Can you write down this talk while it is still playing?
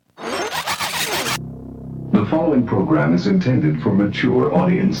following program is intended for mature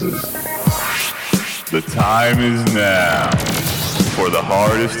audiences. The time is now for the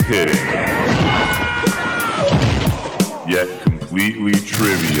hardest hitting, yet completely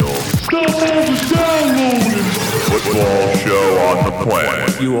trivial football show on the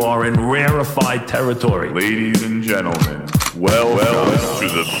planet. You are in rarefied territory. Ladies and gentlemen, welcome to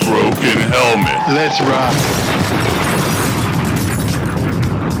the Broken Helmet. Let's rock.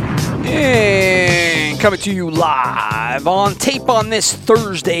 And coming to you live on tape on this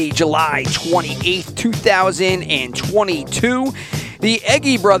Thursday, July 28th, 2022. The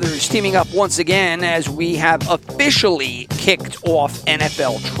Ege brothers teaming up once again as we have officially kicked off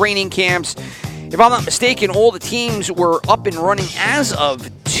NFL training camps. If I'm not mistaken, all the teams were up and running as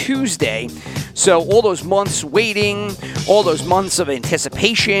of Tuesday. So all those months waiting, all those months of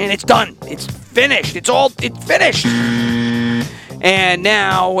anticipation, it's done. It's finished. It's finished. And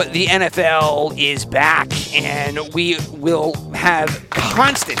now the NFL is back, and we will have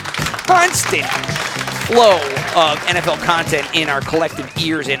constant flow of NFL content in our collective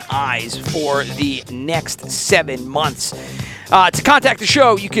ears and eyes for the next 7 months. To contact the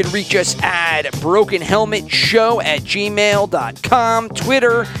show, you can reach us at brokenhelmetshow@gmail.com.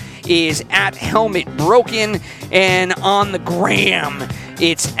 Twitter is at helmetbroken, and on the gram,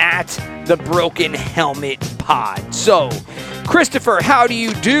 it's at the Broken Helmet Pod. So, Christopher, how do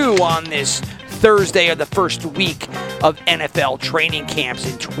you do on this Thursday of the first week of NFL training camps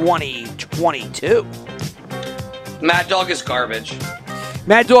in 2022? Mad Dog is garbage.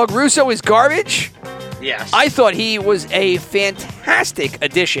 Mad Dog Russo is garbage? Yes. I thought he was a fantastic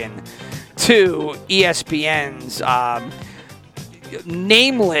addition to ESPN's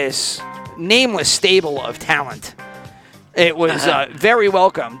nameless stable of talent. It was very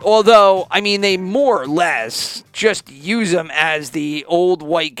welcome. Although, I mean, they more or less just use him as the old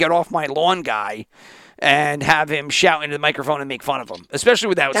white get off my lawn guy and have him shout into the microphone and make fun of him, especially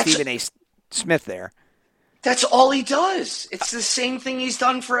without Stephen A. Smith there. That's all he does. It's the same thing he's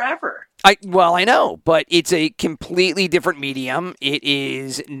done forever. I know, but it's a completely different medium. It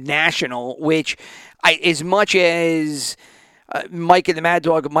is national, which as much as Mike and the Mad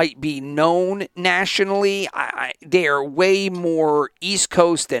Dog might be known nationally, they are way more East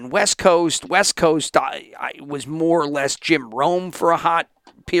Coast than West Coast. West Coast I was more or less Jim Rome for a hot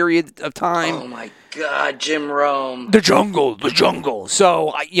period of time. Oh, my God, Jim Rome. The jungle.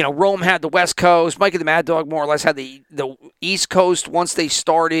 So, Rome had the West Coast. Mike and the Mad Dog more or less had the East Coast once they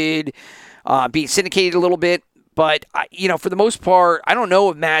started being syndicated a little bit. But, for the most part, I don't know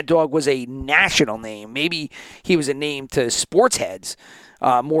if Mad Dog was a national name. Maybe he was a name to sports heads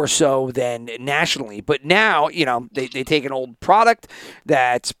more so than nationally. But now, they take an old product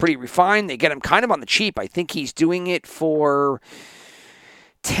that's pretty refined. They get him kind of on the cheap. I think he's doing it for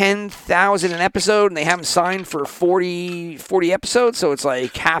 $10,000 an episode, and they have him signed for 40 episodes, so it's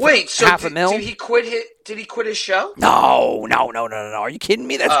like half a mil. Did he quit his show? No. Are you kidding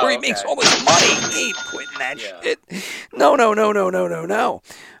me? That's where he makes all this money. He ain't quitting that shit. No.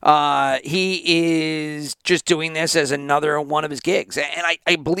 He is just doing this as another one of his gigs. And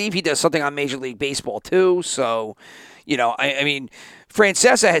I believe he does something on Major League Baseball, too. So, I mean,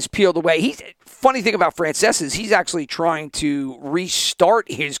 Francesa has peeled away. Funny thing about Francesa is he's actually trying to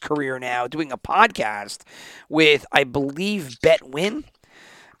restart his career now, doing a podcast with, I believe, BetWin.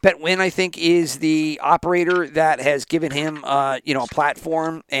 BetWin, I think, is the operator that has given him, a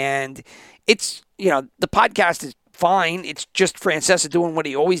platform. And it's, the podcast is fine. It's just Francesa doing what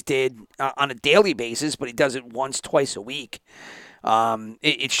he always did on a daily basis, but he does it once, twice a week.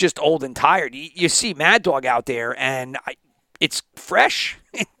 It's just old and tired. You see Mad Dog out there, and it's fresh.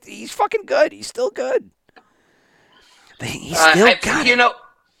 He's fucking good. He's still good. He's still got it.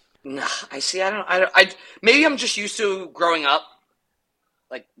 No, I see. Maybe I'm just used to growing up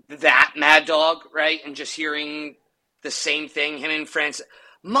like that Mad Dog, right? And just hearing the same thing. Him and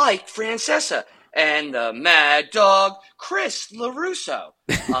Mike Francesa and the Mad Dog, Chris LaRusso.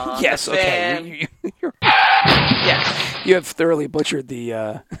 Yes. Okay. Yes. You have thoroughly butchered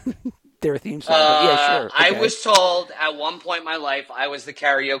the. Their theme song, but yeah, sure. Okay. I was told at one point in my life I was the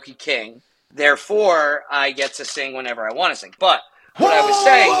karaoke king. Therefore, I get to sing whenever I want to sing. But what I was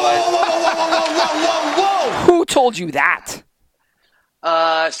saying was... Who told you that?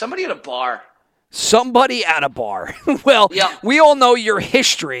 Somebody at a bar. Somebody at a bar. Well, yeah. We all know your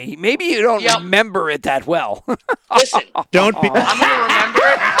history. Maybe you don't remember it that well. Listen. Don't be... I'm going to remember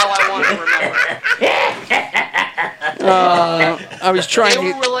it how I want to remember it. I was trying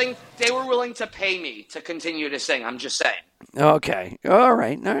They were willing to pay me to continue to sing. I'm just saying. Okay. All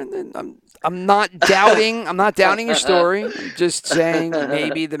right. I'm not doubting. I'm not doubting your story. I'm just saying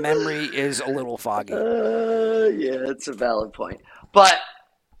maybe the memory is a little foggy. Yeah, it's a valid point. But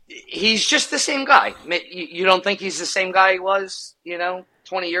he's just the same guy. You don't think he's the same guy he was,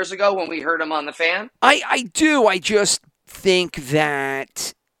 20 years ago when we heard him on the Fan? I do. I just think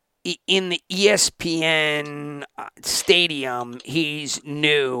that in the ESPN stadium, he's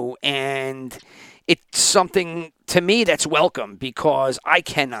new, and it's something to me that's welcome because I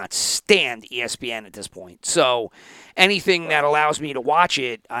cannot stand ESPN at this point. So anything that allows me to watch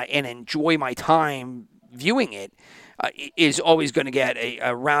it and enjoy my time viewing it is always going to get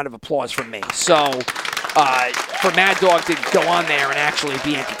a round of applause from me. So for Mad Dog to go on there and actually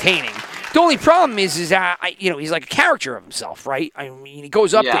be entertaining. The only problem is that he's like a character of himself, right? I mean, he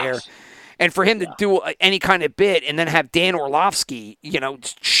goes up there, and for him to do any kind of bit and then have Dan Orlovsky,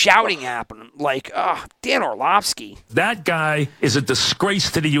 shouting at him like, "Oh, Dan Orlovsky, That guy is a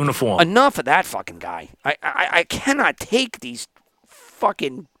disgrace to the uniform. enough of that fucking guy." I cannot take these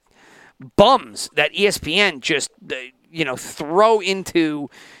fucking bums that ESPN just throw into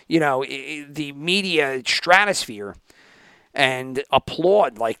the media stratosphere and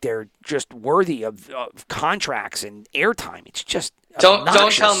applaud like they're just worthy of contracts and airtime. It's just don't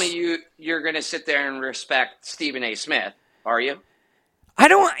obnoxious. tell me you're going to sit there and respect Stephen A. Smith, are you? I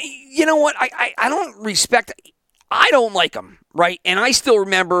don't. You know what? I don't respect. I don't like him, right? And I still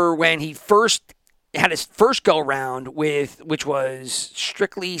remember when he first had his first go round with, which was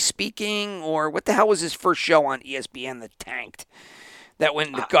Strictly Speaking, or what the hell was his first show on ESPN that tanked? That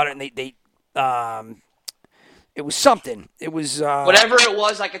when they got it, and they it was something. It was Whatever it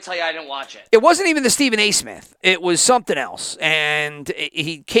was, I can tell you I didn't watch it. It wasn't even the Stephen A. Smith. It was something else. And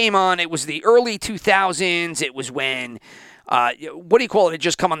he came on. It was the early 2000s. It was when, what do you call it? It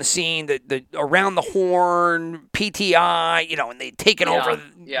just come on the scene. The Around the Horn, PTI, and they'd taken over,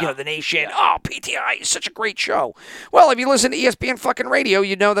 the nation. Yeah. Oh, PTI is such a great show. Well, if you listen to ESPN fucking radio,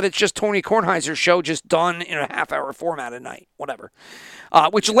 you know that it's just Tony Kornheiser's show just done in a half-hour format at night. Whatever.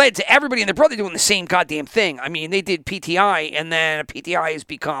 Which led to everybody and their brother doing the same goddamn thing. I mean, they did PTI, and then PTI has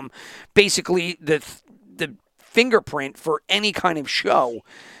become basically the fingerprint for any kind of show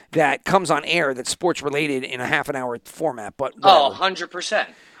that comes on air that's sports related in a half an hour format. But whatever. 100%.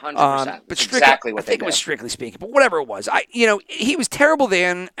 100%. But Strictly, exactly what I think it was Strictly Speaking. But whatever it was, he was terrible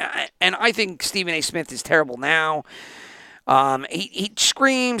then, and I think Stephen A. Smith is terrible now. He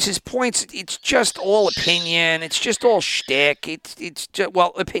screams his points. It's just all opinion. It's just all shtick. It's just,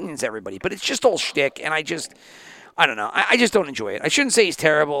 well, opinion's everybody, but it's just all shtick. And I don't know. I just don't enjoy it. I shouldn't say he's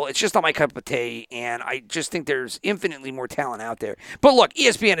terrible. It's just not my cup of tea. And I just think there's infinitely more talent out there. But look,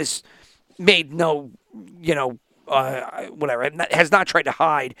 ESPN has made no, whatever, has not tried to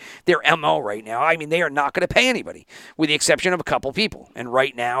hide their MO right now. I mean, they are not going to pay anybody, with the exception of a couple people. And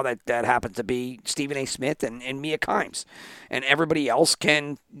right now, that happens to be Stephen A. Smith and Mia Kimes. And everybody else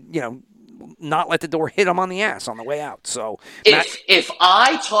can, not let the door hit them on the ass on the way out. So if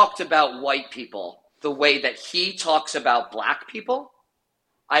I talked about white people the way that he talks about black people,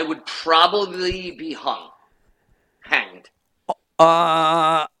 I would probably be hanged.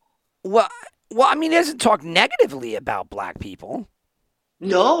 Well, I mean, he doesn't talk negatively about black people.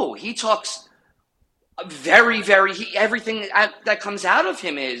 No, he talks very, very. Everything that comes out of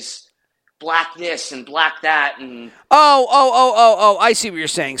him is black this and black that, and Oh! I see what you're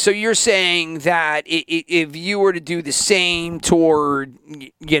saying. So you're saying that if you were to do the same toward,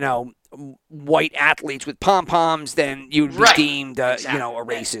 white athletes with pom poms, then you would be deemed, exactly. a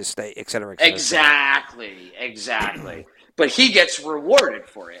racist, et cetera, et cetera. Exactly. But he gets rewarded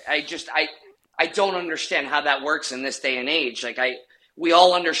for it. I don't understand how that works in this day and age. We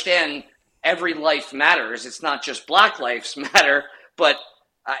all understand every life matters. It's not just Black Lives Matter, but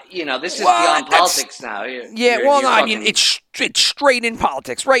this is beyond politics now. I mean, it's straight in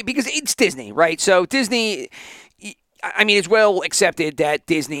politics, right? Because it's Disney, right? So Disney, I mean, it's well accepted that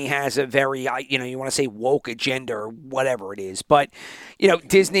Disney has a very, you want to say woke agenda or whatever it is. But,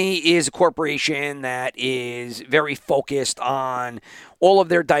 Disney is a corporation that is very focused on all of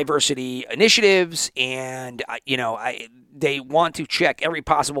their diversity initiatives. And, they want to check every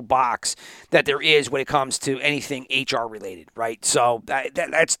possible box that there is when it comes to anything HR related, right? So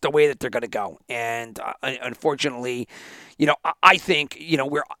that's the way that they're going to go. And unfortunately, I think,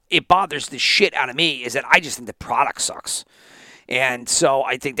 where it bothers the shit out of me is that I just think the product sucks. And so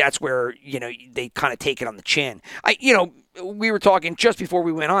I think that's where, they kind of take it on the chin. We were talking just before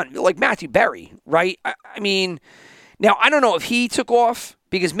we went on, like Matthew Berry, right? I mean, now I don't know if he took off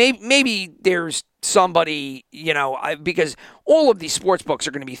because maybe there's somebody, because all of these sports books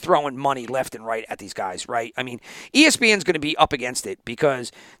are going to be throwing money left and right at these guys, right? I mean, ESPN's going to be up against it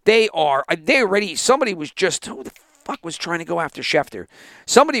because somebody was just, who the fuck was trying to go after Schefter?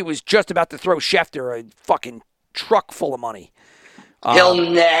 Somebody was just about to throw Schefter a fucking truck full of money. He'll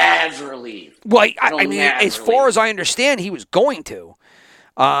never leave. Well, I mean, as far as I understand, he was going to.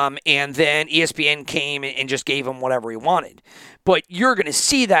 And then ESPN came and just gave him whatever he wanted. But you're going to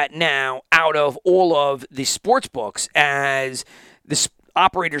see that now out of all of the sports books as the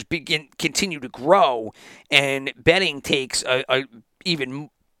operators continue to grow and betting takes a even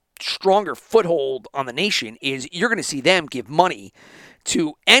stronger foothold on the nation. Is you're going to see them give money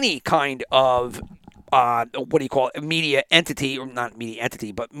to any kind of media entity, or not media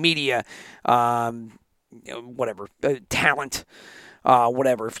entity, but media whatever talent.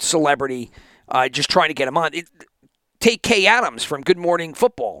 Whatever, celebrity, just trying to get him on. Take Kay Adams from Good Morning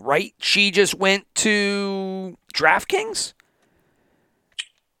Football, right? She just went to DraftKings.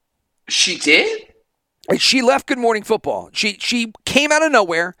 She did? She left Good Morning Football. She came out of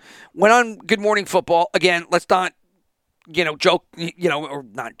nowhere, went on Good Morning Football. Again, let's not, joke, or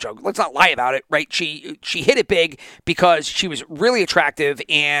not joke. Let's not lie about it, right? She hit it big because she was really attractive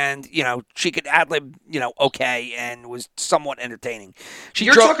and, she could ad-lib, okay, and was somewhat entertaining.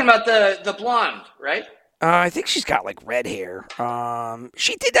 You're talking about the blonde, right? I think she's got like red hair.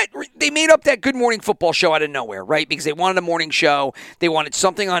 She did that. They made up that Good Morning Football show out of nowhere, right? Because they wanted a morning show. They wanted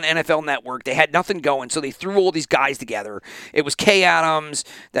something on NFL Network. They had nothing going, so they threw all these guys together. It was Kay Adams,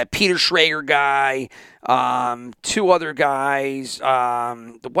 that Peter Schrager guy, two other guys.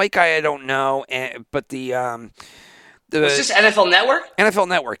 The white guy I don't know, but was this NFL Network? NFL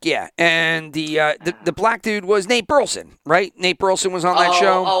Network, yeah. And the black dude was Nate Burleson, right? Nate Burleson was on that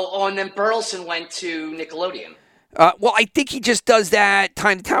show. And then Burleson went to Nickelodeon. Well, I think he just does that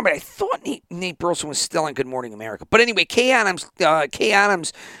time to time, but I thought Nate Burleson was still on Good Morning America. But anyway, Kay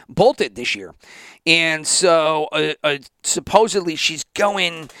Adams bolted this year. And so supposedly she's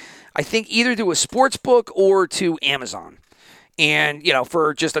going, I think, either to a sports book or to Amazon. And,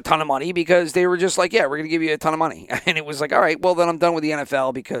 for just a ton of money, because they were just like, yeah, we're going to give you a ton of money. And it was like, all right, well, then I'm done with the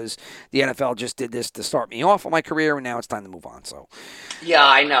NFL because the NFL just did this to start me off on my career, and now it's time to move on. So, yeah,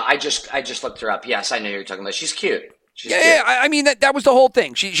 I know. I just looked her up. Yes, I know who you're talking about. She's cute. Yeah, I mean, that was the whole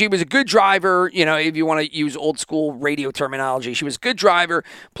thing. She was a good driver, if you want to use old school radio terminology. She was a good driver,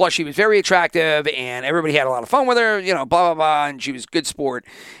 plus she was very attractive, and everybody had a lot of fun with her, blah, blah, blah, and she was a good sport.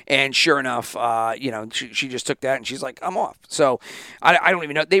 And sure enough, she just took that, and she's like, I'm off. So I don't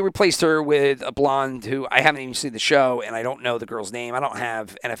even know. They replaced her with a blonde who I haven't even seen the show, and I don't know the girl's name. I don't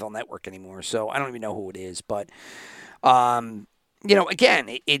have NFL Network anymore, so I don't even know who it is. But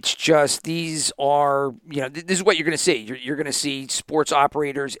again, it's just these are, this is what you're going to see. You're going to see sports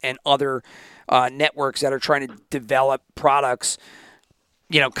operators and other networks that are trying to develop products,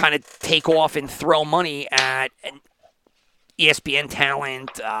 kind of take off and throw money at ESPN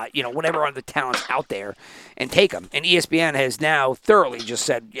talent, whatever other talent's out there, and take them. And ESPN has now thoroughly just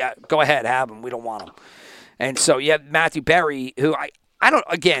said, yeah, go ahead, have them. We don't want them. And so you have Matthew Berry, who I don't,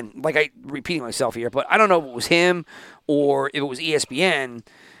 again, like I'm repeating myself here, but I don't know if it was him or if it was ESPN,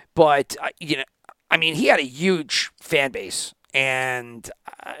 but, he had a huge fan base. And,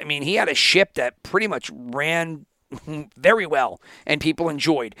 he had a ship that pretty much ran very well, and people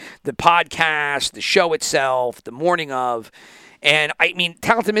enjoyed the podcast, the show itself, the morning of. And,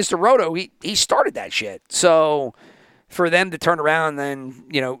 talented Mr. Roto, he started that shit. So for them to turn around and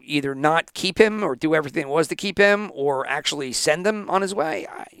then, either not keep him or do everything it was to keep him or actually send him on his way,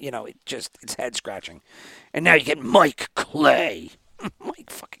 it's head scratching. And now you get Mike Clay. Mike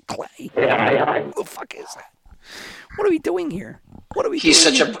fucking Clay. Who the fuck is that? What are we doing here? He's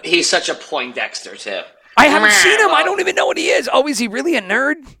such a Poindexter too. I haven't seen him. I don't even know what he is. Oh, is he really a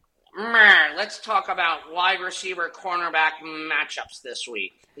nerd? Let's talk about wide receiver cornerback matchups this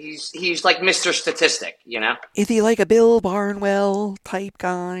week. He's like Mr. Statistic, Is he like a Bill Barnwell type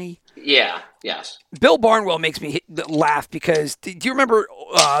guy? Yeah, yes. Bill Barnwell makes me laugh because do you remember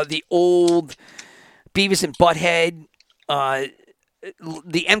the old Beavis and Butthead,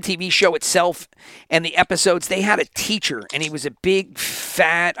 the MTV show itself and the episodes? They had a teacher, and he was a big,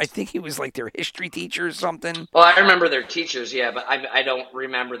 fat, I think he was like their history teacher or something. Well, I remember their teachers, yeah, but I don't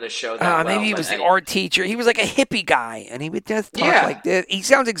remember the show that well. Maybe he was the art teacher. He was like a hippie guy, and he would just talk like this. He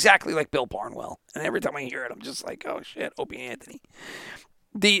sounds exactly like Bill Barnwell, and every time I hear it, I'm just like, oh, shit, Opie and Anthony.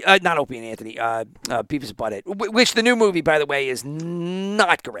 Not Opie and Anthony, Beavis and Butthead, which the new movie, by the way, is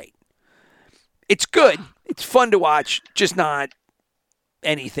not great. It's good. It's fun to watch, just not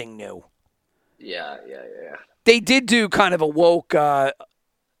anything new. Yeah. They did do kind of a woke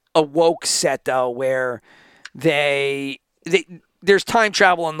a woke set though, where there's time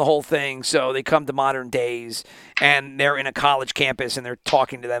travel in the whole thing, so they come to modern days and they're in a college campus and they're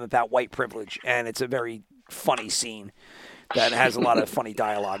talking to them about white privilege, and it's a very funny scene that has a lot of funny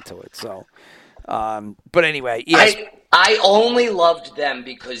dialogue to it. So, but anyway, yes. I only loved them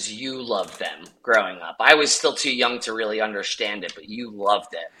because you loved them growing up. I was still too young to really understand it, but you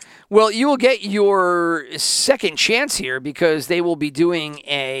loved it. Well, you will get your second chance here because they will be doing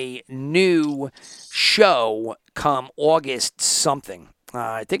a new show come August something.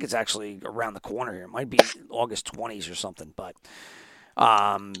 I think it's actually around the corner here. It might be August 20s or something, but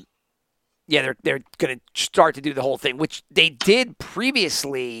yeah, they're going to start to do the whole thing, which they did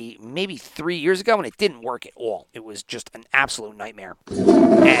previously maybe 3 years ago, and it didn't work at all. It was just an absolute nightmare.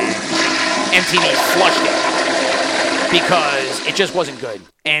 And MTV flushed it because it just wasn't good.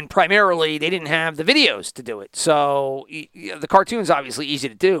 And primarily, they didn't have the videos to do it. So the cartoon's obviously easy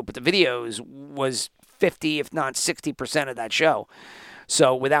to do, but the videos was 50, if not 60% of that show.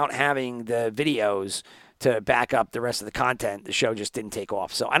 So without having the videos to back up the rest of the content, the show just didn't take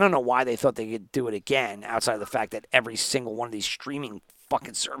off. So I don't know why they thought they could do it again, outside of the fact that every single one of these streaming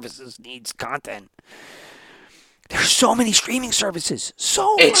fucking services needs content. There's so many streaming services.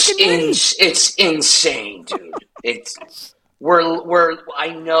 It's insane, dude. I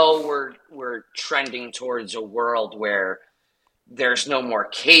know we're trending towards a world where there's no more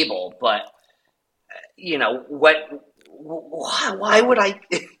cable, but you know why would I?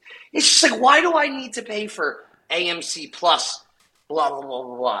 It's just like, why do I need to pay for AMC Plus, blah, blah, blah,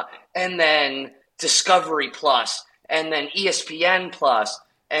 blah, blah, and then Discovery Plus, and then ESPN Plus,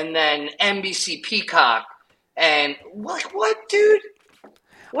 and then NBC Peacock, and what, dude?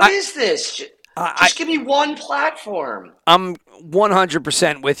 What is this? Just give me one platform. I'm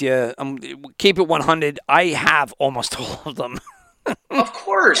 100% with you. Keep it 100. I have almost all of them. Of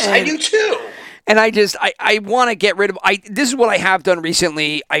course, I do too. And I want to get rid of. This is what I have done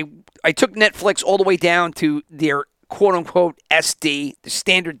recently. I took Netflix all the way down to their quote unquote SD, the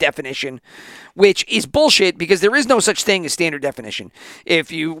standard definition, which is bullshit because there is no such thing as standard definition.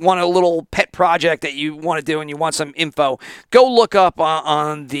 If you want a little pet project that you want to do and you want some info, go look up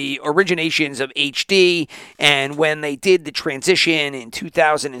on the originations of HD and when they did the transition in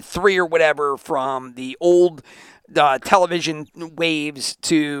 2003 or whatever from the old television waves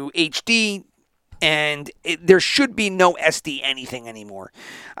to HD. And there should be no SD anything anymore.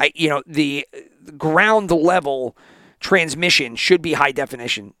 The ground level transmission should be high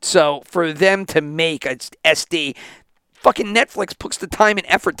definition. So for them to make a SD, fucking Netflix puts the time and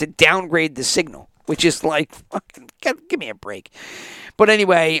effort to downgrade the signal, which is like, fucking, give me a break. But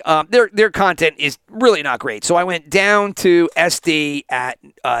anyway, their content is really not great. So I went down to SD at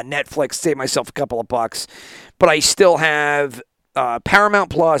Netflix, saved myself a couple of bucks, but I still have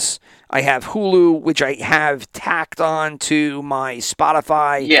Paramount Plus. I have Hulu, which I have tacked on to my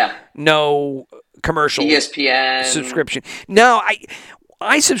Spotify. Yeah. No commercial. ESPN. Subscription. No,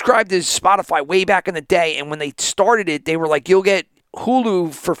 I subscribed to Spotify way back in the day, and when they started it, they were like, you'll get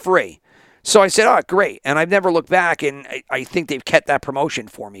Hulu for free. So I said, oh, great. And I've never looked back, and I think they've kept that promotion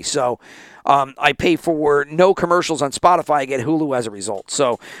for me. So I pay for no commercials on Spotify. I get Hulu as a result.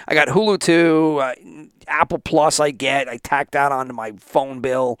 So I got Hulu too. Apple Plus I tacked that onto my phone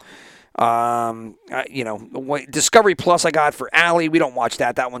bill. Discovery Plus I got for Allie. We don't watch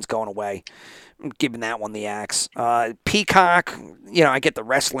that. That one's going away. I'm giving that one the axe. Peacock, I get the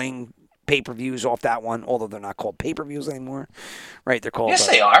wrestling pay-per-views off that one, although they're not called pay-per-views anymore. Right, they're called... Yes,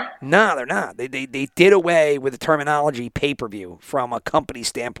 they are. No, they're not. They did away with the terminology pay-per-view from a company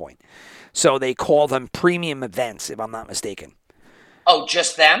standpoint. So they call them premium events, if I'm not mistaken. Oh,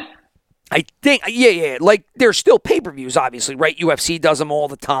 just them? I think, yeah. Like, they're still pay-per-views, obviously, right? UFC does them all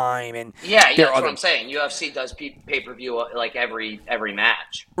the time. And yeah, that's what I'm saying. UFC does pay-per-view like every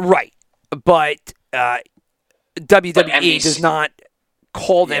match. Right. But WWE does not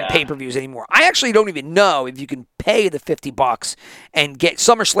call them pay-per-views anymore. I actually don't even know if you can pay the $50 and get...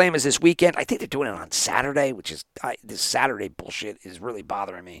 SummerSlam is this weekend. I think they're doing it on Saturday, which is... this Saturday bullshit is really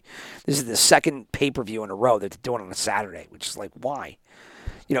bothering me. This is the second pay-per-view in a row that they're doing on a Saturday, which is like, why?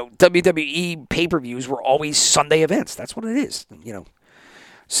 WWE pay-per-views were always Sunday events. That's what it is,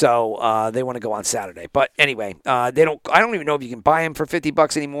 So they want to go on Saturday. But anyway, I don't even know if you can buy them for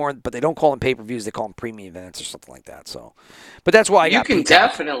 $50 anymore, but they don't call them pay-per-views. They call them premium events or something like that. So, but that's why you can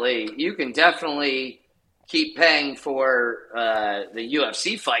definitely keep paying for the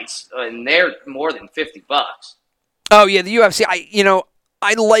UFC fights, and they're more than $50. Oh yeah, the UFC.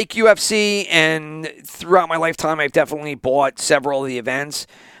 I like UFC, and throughout my lifetime, I've definitely bought several of the events.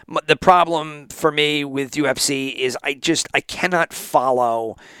 The problem for me with UFC is I cannot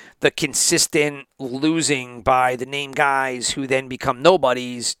follow the consistent losing by the name guys who then become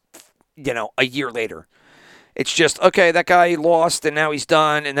nobodies, a year later. It's just, okay, that guy lost and now he's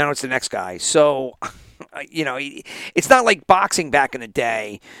done and now it's the next guy. So, it's not like boxing back in the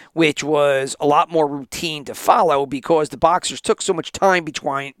day, which was a lot more routine to follow because the boxers took so much time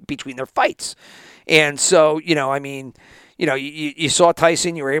between their fights. And so, you saw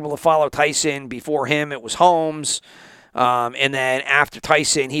Tyson, you were able to follow Tyson. Before him, it was Holmes. And then after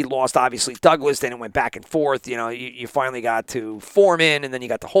Tyson, he lost, obviously, Douglas. Then it went back and forth. You finally got to Foreman, and then you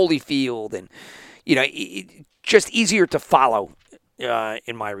got to Holyfield. And, just easier to follow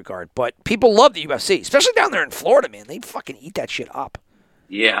in my regard. But people love the UFC, especially down there in Florida, man. They fucking eat that shit up.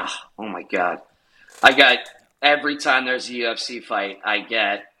 Yeah. Oh, my God. Every time there's a UFC fight, I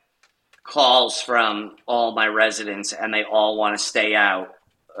get calls from all my residents, and they all want to stay out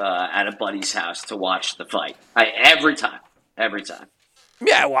at a buddy's house to watch the fight. Every time.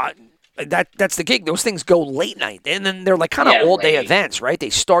 Yeah, well, that's the gig. Those things go late night, and then they're like kind of all day events, right? They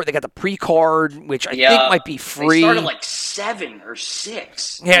got the pre-card, which I think might be free. They start at like 7 or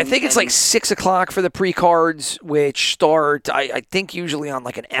 6. Yeah, I think it's like 6 o'clock for the pre-cards, which start I think usually on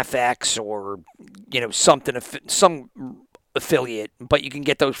like an FX or something, some affiliate, but you can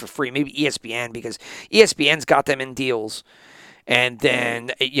get those for free. Maybe ESPN, because ESPN's got them in deals. And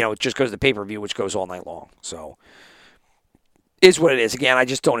then, it just goes to pay-per-view, which goes all night long. So, is what it is. Again, I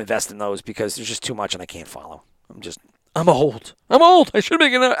just don't invest in those because there's just too much and I can't follow. I'm old. I should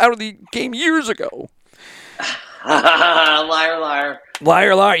have been out of the game years ago. Liar, liar.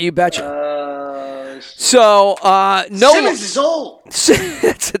 Liar, liar, you betcha. Simmons is old.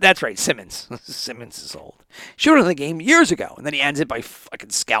 That's right, Simmons. Simmons is old. Should have the game years ago, and then he ends it by fucking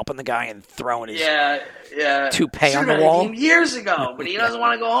scalping the guy and throwing his toupee on the wall. Game years ago, but he doesn't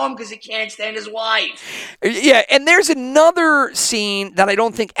want to go home because he can't stand his wife. Yeah, and there's another scene that I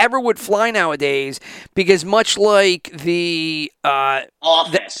don't think ever would fly nowadays because much like the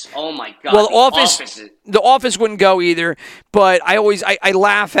Office. Oh my God. Well, the Office wouldn't go either. But I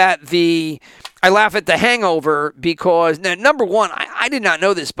laugh at the Hangover because now, number one, I did not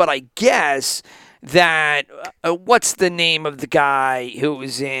know this, but I guess that what's the name of the guy who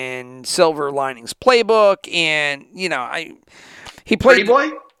was in Silver Linings Playbook, and he played Pretty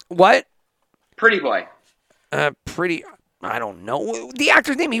Boy. What? Pretty Boy. I don't know the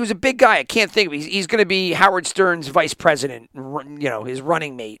actor's name. He was a big guy. I can't think of it. He's going to be Howard Stern's vice president. His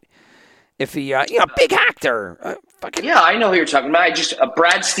running mate. If he, big actor. Yeah, I know who you're talking about.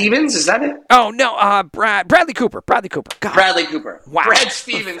 Brad Stevens, is that it? Oh, no, Bradley Cooper. God. Bradley Cooper. Wow. Brad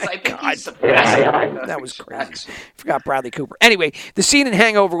Stevens, I think he's the best. That was crazy. Forgot Bradley Cooper. Anyway, the scene in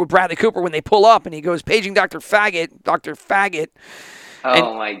Hangover with Bradley Cooper when they pull up and he goes, paging Dr. Faggot.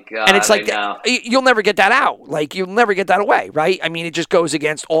 Oh, my God. And it's like, you'll never get that out. Like, you'll never get that away, right? I mean, it just goes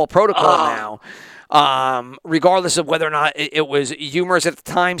against all protocol now. Regardless of whether or not it was humorous at the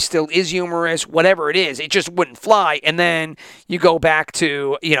time, still is humorous, whatever it is, it just wouldn't fly. And then you go back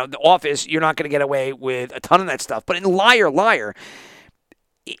to, the Office, you're not going to get away with a ton of that stuff. But in Liar, Liar,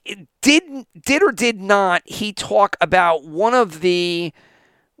 did or did not he talk about one of the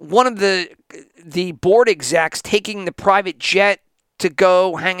board execs taking the private jet to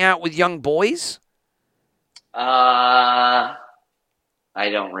go hang out with young boys? I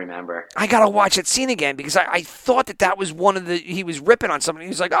don't remember. I got to watch that scene again because I thought that was one of he was ripping on somebody. He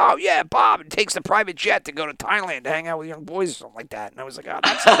was like, oh, yeah, Bob takes the private jet to go to Thailand to hang out with young boys or something like that. And I was like, oh,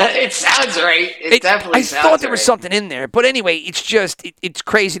 that's it sounds right. It definitely sounds right. I thought there was something in there. But anyway, it's just, it's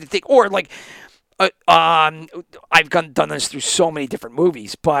crazy to think. Or like, I've done this through so many different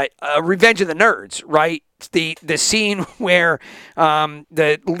movies, but Revenge of the Nerds, right? The scene where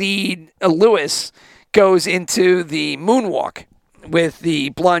the lead, Lewis, goes into the moonwalk with the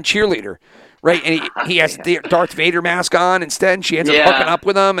blonde cheerleader, right? And he has the Darth Vader mask on instead, and she ends up hooking up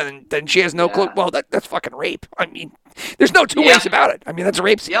with him, and then she has no clue. Well, that's fucking rape. I mean, there's no two ways about it. I mean, that's a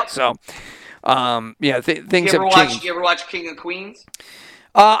rape scene. Yep. So, things have changed. You ever watch King of Queens?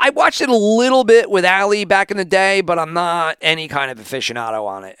 I watched it a little bit with Allie back in the day, but I'm not any kind of aficionado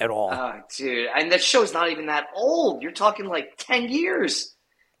on it at all. Oh, dude. And that show's not even that old. You're talking like 10 years.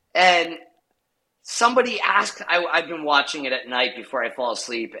 And somebody asked, I've been watching it at night before I fall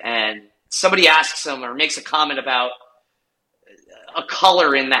asleep, and somebody asks him or makes a comment about a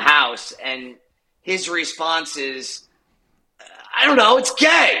color in the house, and his response is, I don't know, it's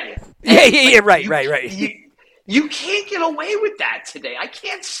gay. Right. You can't get away with that today. I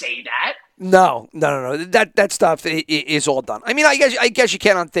can't say that. No. That stuff is all done. I mean, I guess you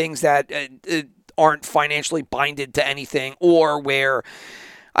can on things that aren't financially binded to anything, or where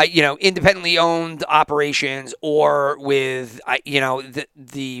independently owned operations or with,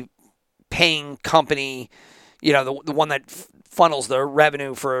 the paying company, the one that funnels the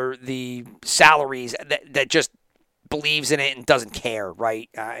revenue for the salaries that just believes in it and doesn't care, right?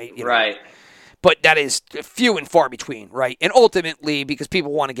 Right. But that is few and far between, right? And ultimately, because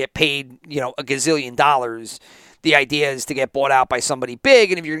people want to get paid, a gazillion dollars, the idea is to get bought out by somebody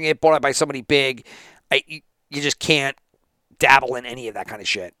big. And if you're going to get bought out by somebody big, you just can't dabble in any of that kind of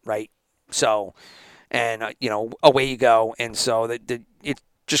shit, right? So, and, away you go. And so it's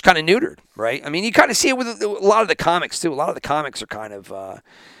just kind of neutered, right? I mean, you kind of see it with a lot of the comics, too. A lot of the comics are kind of,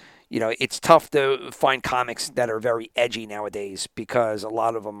 it's tough to find comics that are very edgy nowadays because a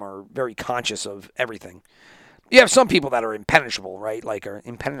lot of them are very conscious of everything. You have some people that are impenetrable, right? I don't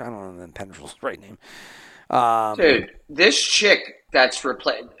know if impenetrable is the right name. Dude, this chick that's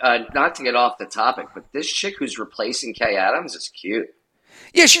not to get off the topic, but this chick who's replacing Kay Adams is cute.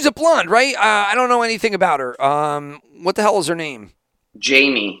 Yeah, she's a blonde, right? I don't know anything about her. What the hell is her name?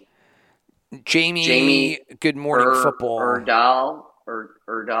 Jamie. Good Morning Football.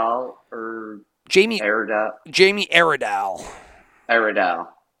 Jamie Eredal.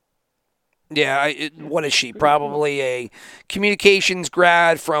 Yeah, what is she? Probably a communications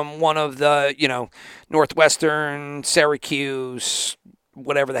grad from one of the, Northwestern, Syracuse,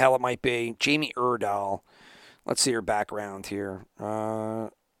 whatever the hell it might be. Jamie Eredal. Let's see her background here.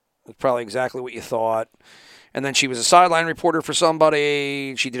 It's probably exactly what you thought. And then she was a sideline reporter for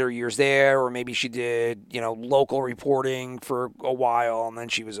somebody. She did her years there, or maybe she did, local reporting for a while, and then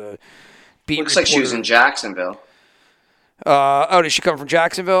she was a beat Looks reporter. like she was in Jacksonville. Did she come from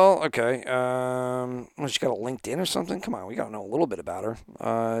Jacksonville? Okay. She got a LinkedIn or something? Come on, we got to know a little bit about her.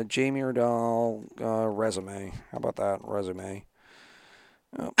 Jamie Erdahl, resume. How about that resume?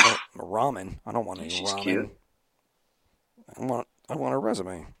 Ramen. I don't want any She's ramen. Cute. I want a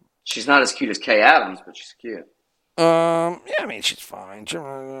resume. She's not as cute as Kay Adams, but she's cute. Yeah, I mean she's fine.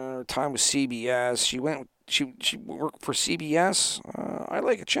 Her time with CBS. She worked for CBS. I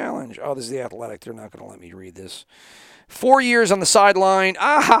like a challenge. Oh, this is The Athletic. They're not going to let me read this. 4 years on the sideline.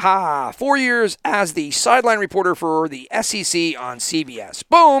 4 years as the sideline reporter for the SEC on CBS.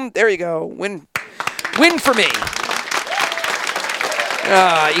 Boom. There you go. Win for me.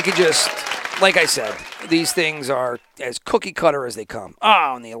 You could just, like I said, these things are as cookie cutter as they come.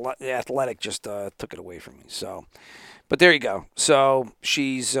 And the Athletic just took it away from me. So, but there you go. So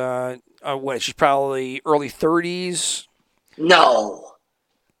she's she's probably early 30s. No.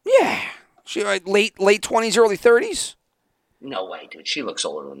 Yeah. She late 20s, early 30s. No way, dude. She looks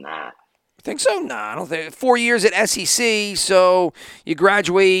older than that. I think so? No, I don't think. 4 years at SEC, so you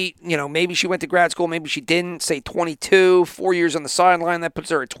graduate, maybe she went to grad school, maybe she didn't, say 22, 4 years on the sideline, that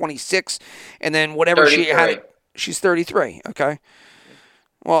puts her at 26, and then whatever 33. She had, she's 33, okay.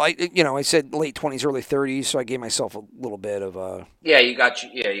 Well, I said late 20s, early 30s, so I gave myself a little bit of a... Yeah, you got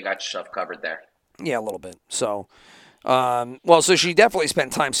yourself covered there. Yeah, a little bit, so... so she definitely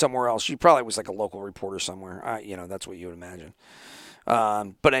spent time somewhere else. She probably was like a local reporter somewhere. That's what you would imagine.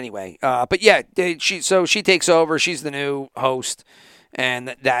 But anyway, she takes over. She's the new host,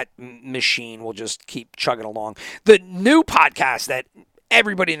 and that machine will just keep chugging along. The new podcast that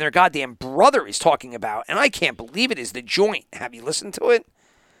everybody and their goddamn brother is talking about, and I can't believe it, is The Joint. Have you listened to it?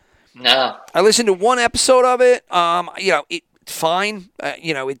 No. I listened to one episode of it. It's fine,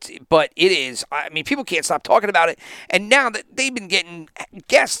 but it is. I mean, people can't stop talking about it, and now that they've been getting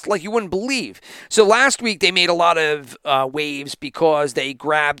guests like you wouldn't believe. So last week they made a lot of waves because they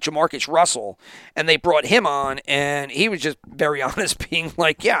grabbed Jamarcus Russell and they brought him on, and he was just very honest, being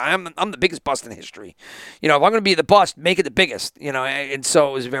like, "Yeah, I'm the biggest bust in history. If I'm going to be the bust, make it the biggest." And so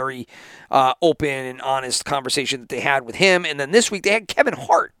it was a very open and honest conversation that they had with him. And then this week they had Kevin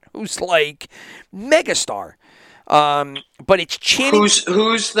Hart, who's like megastar. But it's Channing.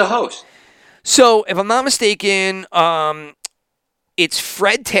 Who's the host? So, if I'm not mistaken, it's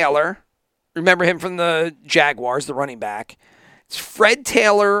Fred Taylor. Remember him from the Jaguars, the running back. It's Fred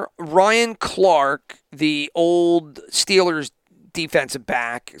Taylor, Ryan Clark, the old Steelers defensive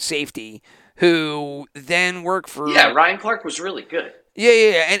back, safety, who then worked for... Yeah, Ryan Clark was really good.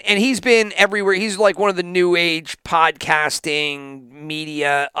 Yeah. And he's been everywhere. He's like one of the new age podcasting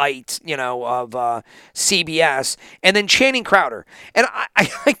media-ites, of CBS. And then Channing Crowder. And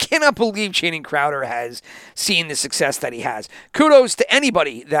I cannot believe Channing Crowder has seen the success that he has. Kudos to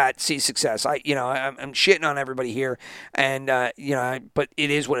anybody that sees success. I'm shitting on everybody here. And, but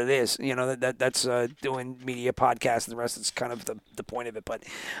it is what it is. That's doing media podcasts, and the rest is kind of the point of it. But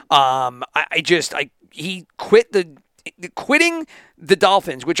he quitting the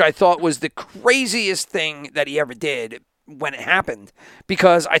Dolphins, which I thought was the craziest thing that he ever did, when it happened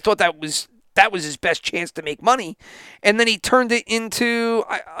because I thought that was his best chance to make money. And then he turned it into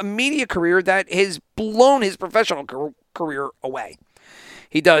a media career that has blown his professional career away.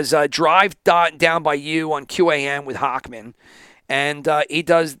 He does Drive Down by You on QAM with Hockman. And he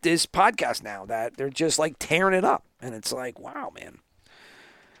does this podcast now that they're just like tearing it up. And it's like, wow, man.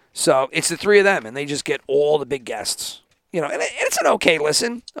 So it's the three of them, and they just get all the big guests. And it's an okay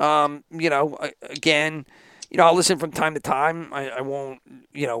listen. Again, I'll listen from time to time. I won't,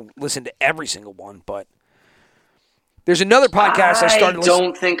 listen to every single one, but there's another podcast I started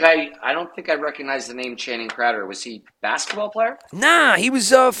listening. I don't think I recognize the name Channing Crowder. Was he a basketball player? Nah, he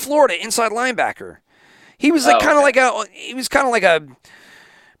was Florida inside linebacker. He was kind of like a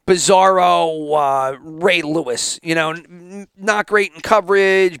bizarro Ray Lewis, not great in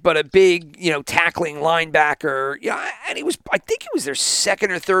coverage, but a big, tackling linebacker. And I think he was their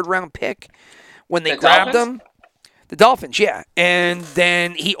second or third round pick when they grabbed him. The Dolphins, yeah. And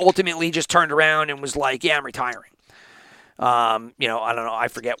then he ultimately just turned around and was like, yeah, I'm retiring. I don't know. I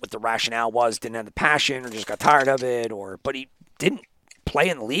forget what the rationale was. Didn't have the passion or just got tired of it, but he didn't play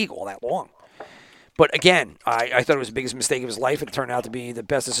in the league all that long. But again, I thought it was the biggest mistake of his life. It turned out to be the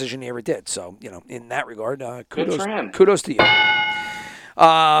best decision he ever did. So, in that regard, kudos to you.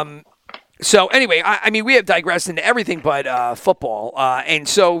 So anyway, we have digressed into everything but football. And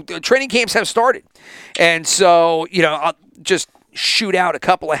so training camps have started. And so, I'll just shoot out a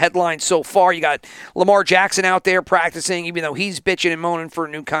couple of headlines so far. You got Lamar Jackson out there practicing, even though he's bitching and moaning for a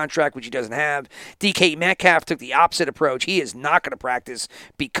new contract, which he doesn't have. DK Metcalf took the opposite approach. He is not going to practice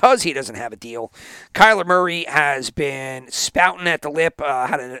because he doesn't have a deal. Kyler Murray has been spouting at the lip,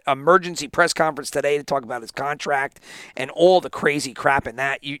 had an emergency press conference today to talk about his contract and all the crazy crap in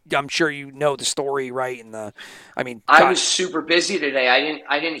that. I'm sure you know the story, right? I was super busy today.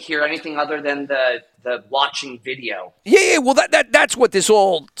 I didn't hear anything other than the watching video. Yeah. Well, that's what this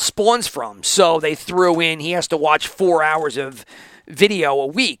all spawns from. So they threw in, he has to watch 4 hours of video a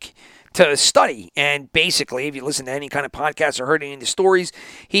week to study. And basically, if you listen to any kind of podcast or heard any of the stories,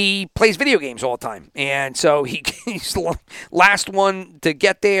 he plays video games all the time. And so he's the last one to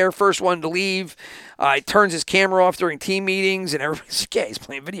get there, first one to leave. He turns his camera off during team meetings, and everybody's like, yeah, he's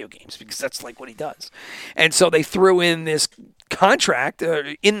playing video games because that's like what he does. And so they threw in this contract,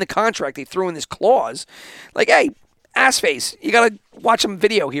 in the contract, they threw in this clause like, hey, ass face, you got to watch some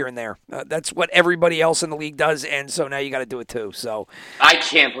video here and there. That's what everybody else in the league does, and so now you got to do it too. So I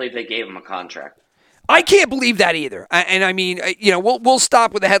can't believe they gave him a contract. I can't believe that either. We'll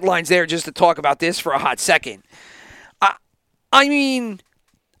stop with the headlines there just to talk about this for a hot second. I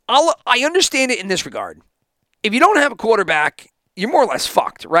understand it in this regard. If you don't have a quarterback, you're more or less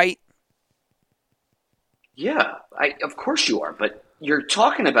fucked, right? Yeah, of course you are. But you're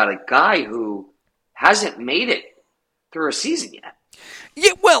talking about a guy who hasn't made it through a season yet.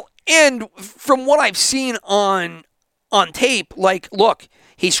 Yeah, well, and from what I've seen on tape, look,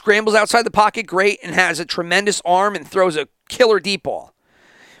 he scrambles outside the pocket great and has a tremendous arm and throws a killer deep ball.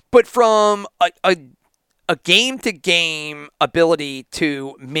 But from a game-to-game ability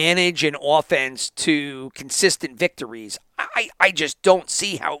to manage an offense to consistent victories, I just don't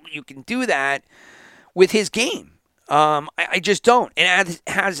see how you can do that with his game. I just don't. And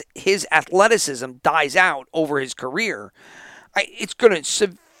as his athleticism dies out over his career, it's going to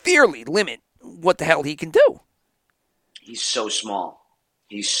severely limit what the hell he can do. He's so small.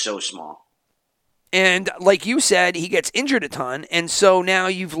 And like you said, he gets injured a ton, and so now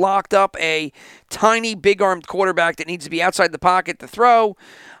you've locked up a tiny, big-armed quarterback that needs to be outside the pocket to throw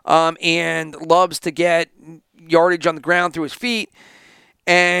and loves to get yardage on the ground through his feet,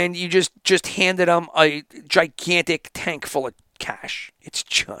 and you just handed him a gigantic tank full of cash. It's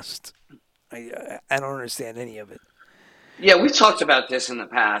just, I don't understand any of it. Yeah, we've talked about this in the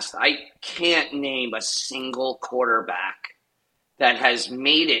past. I can't name a single quarterback that has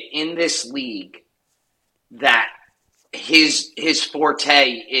made it in this league that his forte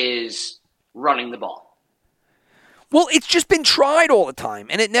is running the ball. Well, it's just been tried all the time,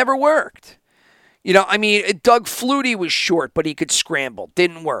 and it never worked. Doug Flutie was short, but he could scramble.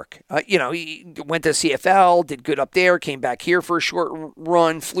 Didn't work. He went to CFL, did good up there, came back here for a short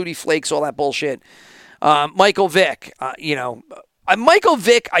run, Flutie flakes, all that bullshit. Michael Vick, Michael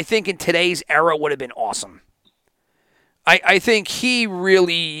Vick, I think in today's era would have been awesome. I think he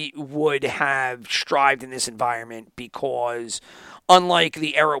really would have strived in this environment because unlike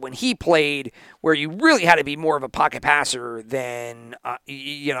the era when he played where you really had to be more of a pocket passer than,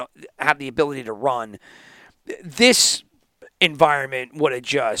 have the ability to run, this environment would have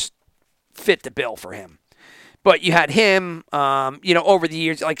just fit the bill for him But you had him, over the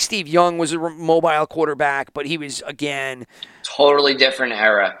years. Like Steve Young was a mobile quarterback, but he was, again, Totally different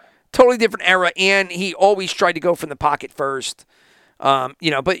era. and he always tried to go from the pocket first. But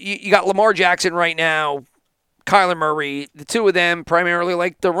you got Lamar Jackson right now, Kyler Murray. The two of them primarily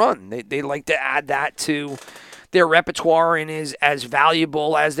like to run. They like to add that to their repertoire and is as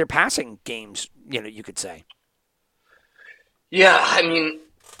valuable as their passing games, you could say. Yeah, I mean,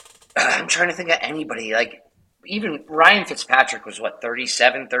 I'm trying to think of anybody. Like, even Ryan Fitzpatrick was,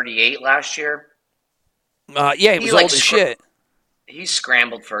 37, 38 last year? He was old as shit. He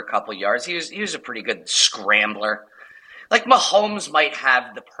scrambled for a couple yards. He was a pretty good scrambler. Like, Mahomes might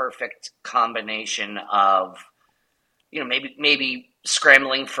have the perfect combination of, maybe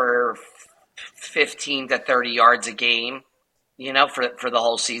scrambling for 15 to 30 yards a game, for the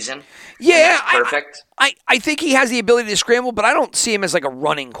whole season. Yeah, perfect. I think he has the ability to scramble, but I don't see him as like a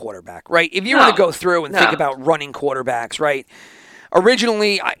running quarterback, right? If you were to go through and think about running quarterbacks, right?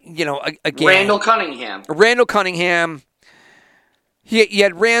 Originally, again, Randall Cunningham. You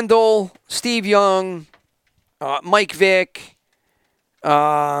had Randall, Steve Young, Mike Vick,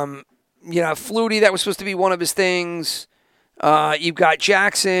 Flutie, that was supposed to be one of his things. You've got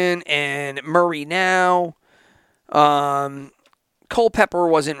Jackson and Murray now. Culpepper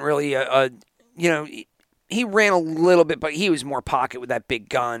wasn't really he ran a little bit, but he was more pocket with that big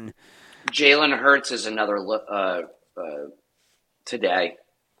gun. Jalen Hurts is another today.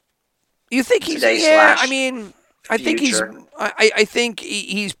 You think he's? Yeah, I mean, I think he's. I think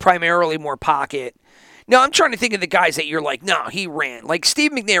he's primarily more pocket. Now, I'm trying to think of the guys that you're like, no, he ran. Like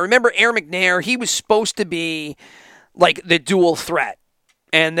Steve McNair. Remember Aaron McNair? He was supposed to be like the dual threat.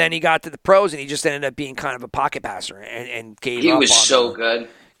 And then he got to the pros, and he just ended up being kind of a pocket passer and gave up. He was so good.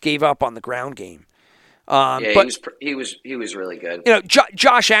 Gave up on the ground game. But he was really good.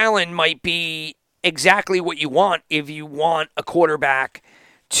 Josh Allen might be exactly what you want if you want a quarterback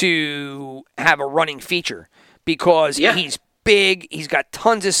to have a running feature because he's big, he's got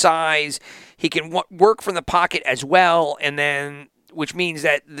tons of size, he can work from the pocket as well, and then which means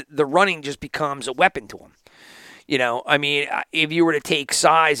that the running just becomes a weapon to him. If you were to take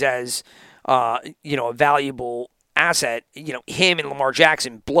size as, a valuable asset, him and Lamar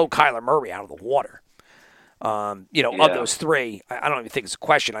Jackson blow Kyler Murray out of the water. Of those three, I don't even think it's a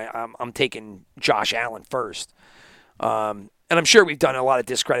question. I'm taking Josh Allen first. And I'm sure we've done a lot of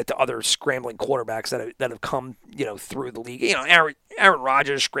discredit to other scrambling quarterbacks that have come, through the league. Aaron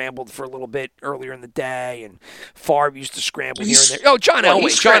Rodgers scrambled for a little bit earlier in the day, and Favre used to scramble here and there. Oh, John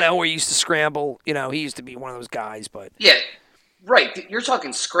Elway. John Elway used to scramble. He used to be one of those guys. But yeah, right. You're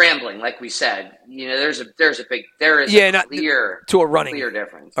talking scrambling, like we said. There is a clear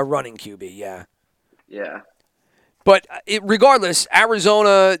difference. A running QB, yeah. Yeah. But regardless,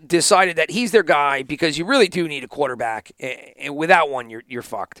 Arizona decided that he's their guy because you really do need a quarterback. And without one, you're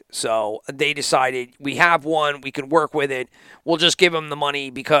fucked. So they decided we have one, we can work with it. We'll just give him the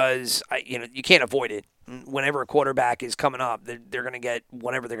money because you can't avoid it. Whenever a quarterback is coming up, they're going to get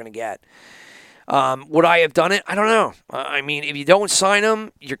whatever they're going to get. Would I have done it? I don't know. If you don't sign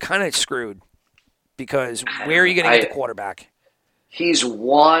him, you're kind of screwed because where are you going to get the quarterback? He's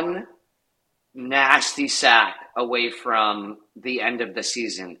one nasty sack away from the end of the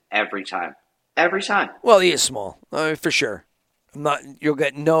season every time. Well, he is small, for sure. You'll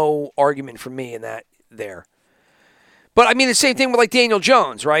get no argument from me in that there. But the same thing with like Daniel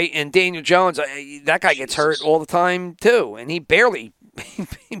Jones, right? And Daniel Jones, that guy gets hurt all the time too, and he barely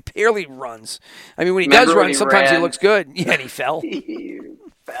runs. When he does run, sometimes he looks good. Yeah, and he fell. He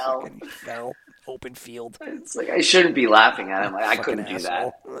fell. Open field. It's like I shouldn't be laughing at him. I couldn't do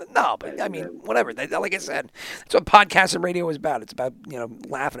that. No, but whatever. Like I said, that's what podcast and radio is about. It's about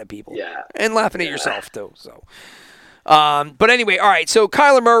laughing at people. Yeah, and laughing at yourself too. So, but anyway, all right. So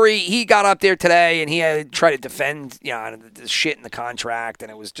Kyler Murray, he got up there today and he had tried to defend the shit in the contract,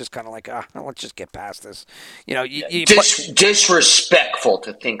 and it was just kind of like, let's just get past this. Disrespectful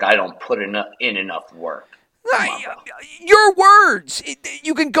to think I don't put in enough work. Your words.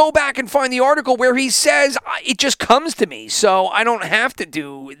 You can go back and find the article where he says it just comes to me, so I don't have to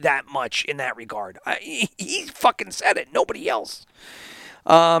do that much in that regard. He fucking said it. Nobody else.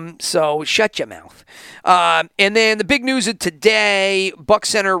 So shut your mouth. And then the big news of today: Buck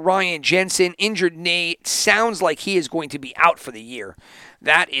center Ryan Jensen injured knee. It sounds like he is going to be out for the year.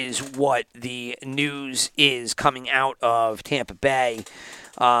 that is what the news is coming out of Tampa Bay.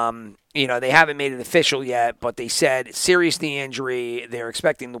 They haven't made it official yet, but they said serious knee injury. They're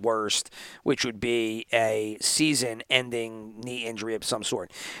expecting the worst, which would be a season-ending knee injury of some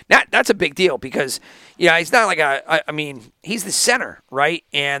sort. That's a big deal because, he's not like he's the center, right?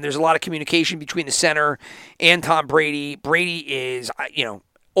 And there's a lot of communication between the center and Tom Brady. Brady is,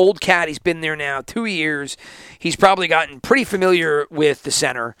 old cat. He's been there now 2 years. He's probably gotten pretty familiar with the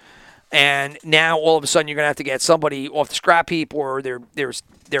center. And now all of a sudden you're going to have to get somebody off the scrap heap, or their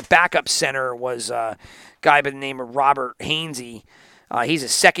backup center was a guy by the name of Robert Hainsey. He's a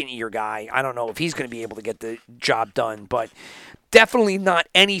second-year guy. I don't know if he's going to be able to get the job done, but definitely not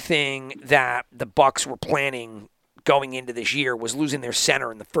anything that the Bucs were planning going into this year was losing their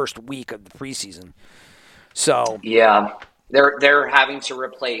center in the first week of the preseason. So yeah, they're having to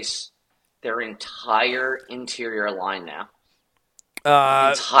replace their entire interior line now.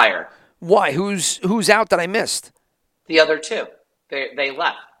 Entire. Why? Who's out that I missed? The other two. They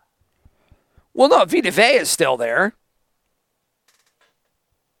left. Well, no, Vita Vea is still there.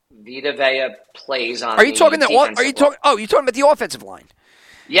 Vita Vea plays on. Are you talking line. Are you talking? Oh, you're talking about the offensive line.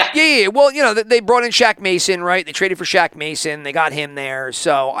 Yeah. Yeah. Well, they brought in Shaq Mason, right? They traded for Shaq Mason. They got him there.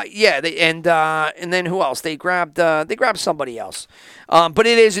 So and then who else? They grabbed somebody else. But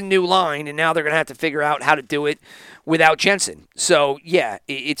it is a new line, and now they're going to have to figure out how to do it without Jensen. So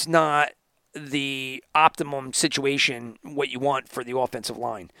it's not the optimum situation what you want for the offensive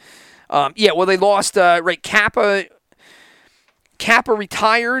line. Well, they lost right. Kappa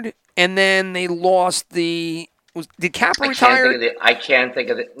retired, and then they lost the. Did Kappa retire? I can't think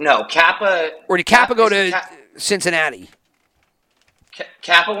of it. No, Kappa. Or did Kappa go to Cincinnati?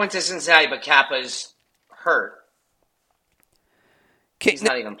 Kappa went to Cincinnati, but Kappa's hurt. He's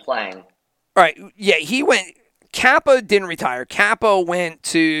not even playing. All right. Yeah, he went. Kappa didn't retire. Kappa went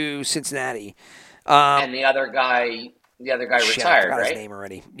to Cincinnati. And the other guy retired, I forgot right? his name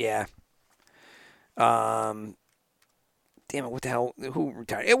already. Yeah. Damn it, what the hell? Who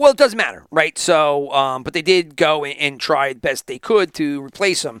retired? Well, it doesn't matter, right? So, but they did go and try the best they could to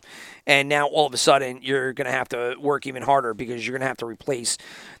replace him. And now all of a sudden you're going to have to work even harder because you're going to have to replace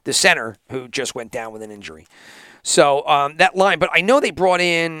the center who just went down with an injury. So that line, but I know they brought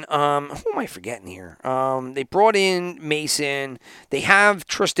in, who am I forgetting here? They brought in Mason. They have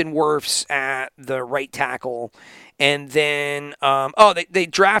Tristan Wirfs at the right tackle. And then, they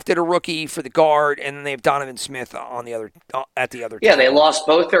drafted a rookie for the guard, and then they have Donovan Smith on the other at the other. Yeah, tackle. They lost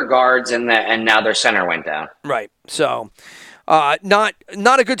both their guards, and now their center went down. Right. So, not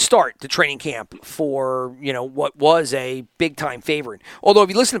a good start to training camp for what was a big time favorite. Although if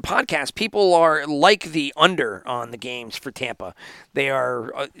you listen to podcasts, people are like the under on the games for Tampa.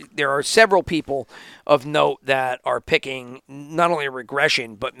 There are several people of note that are picking not only a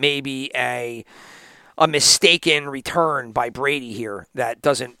regression but maybe a mistaken return by Brady here that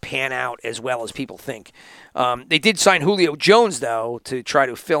doesn't pan out as well as people think. They did sign Julio Jones, though, to try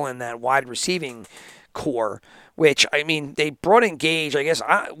to fill in that wide receiving core, which, they brought in Gage. I guess,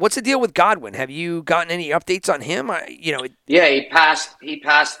 what's the deal with Godwin? Have you gotten any updates on him? Yeah, he passed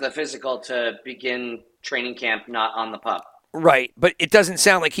the physical to begin training camp, not on the pup. Right, but it doesn't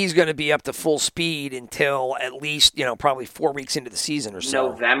sound like he's going to be up to full speed until at least, probably 4 weeks into the season or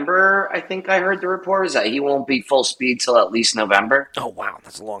so. November, I think I heard the report, is that he won't be full speed till at least November. Oh, wow,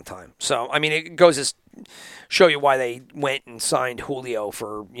 that's a long time. So, it goes to show you why they went and signed Julio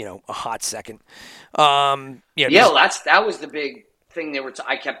for, a hot second. That was the big thing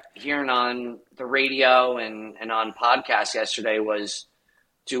I kept hearing on the radio and on podcasts yesterday was,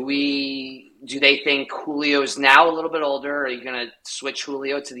 do they think Julio's now a little bit older? Are you going to switch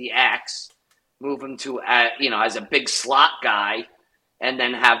Julio to the X, move him to, as a big slot guy, and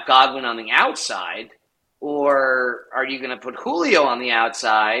then have Godwin on the outside? Or are you going to put Julio on the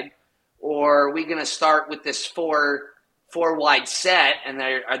outside? Or are we going to start with this four wide set, and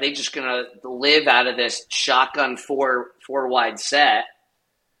are they just going to live out of this shotgun four wide set?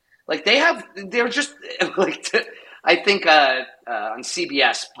 Like they're just like. I think on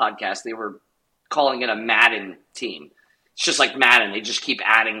CBS podcast they were calling it a Madden team. It's just like Madden; they just keep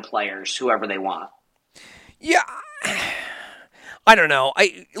adding players, whoever they want. Yeah, I don't know.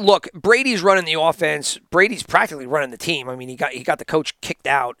 Look, Brady's running the offense. Brady's practically running the team. He got the coach kicked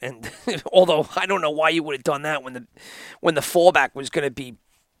out, and although I don't know why you would have done that when the fallback was going to be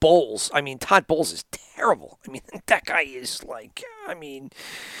Bowles. Todd Bowles is terrible. That guy is like.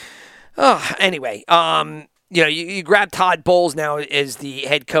 Anyway. You grab Todd Bowles now as the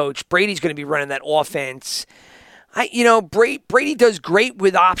head coach. Brady's going to be running that offense. Brady does great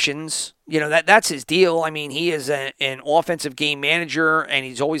with options. That's his deal. I mean, he is an offensive game manager, and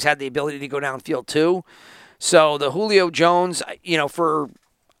he's always had the ability to go downfield too. So the Julio Jones, for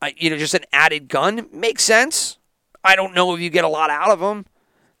just an added gun makes sense. I don't know if you get a lot out of him.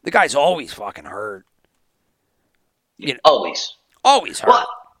 The guy's always fucking hurt. Always hurt. Well,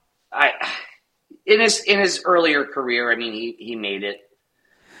 in his earlier career, I mean, he made it.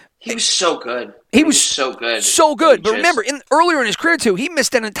 He was so good. He was so good. So good. But remember, earlier in his career, too, he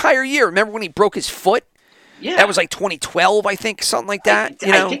missed an entire year. Remember when he broke his foot? Yeah. That was like 2012, I think, something like that.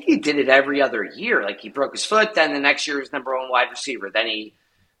 I think he did it every other year. Like, he broke his foot, then the next year he was number one wide receiver. Then he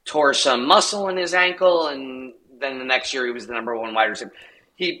tore some muscle in his ankle, and then the next year he was the number one wide receiver.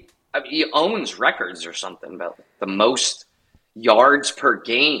 He owns records or something about the most yards per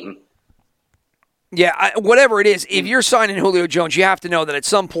game. Yeah, whatever it is, if you're signing Julio Jones, you have to know that at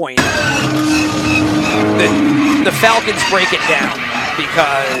some point the Falcons break it down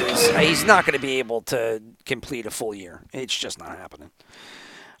because he's not going to be able to complete a full year. It's just not happening.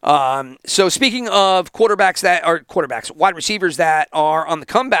 So speaking of wide receivers that are on the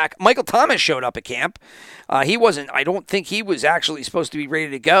comeback, Michael Thomas showed up at camp. I don't think he was actually supposed to be ready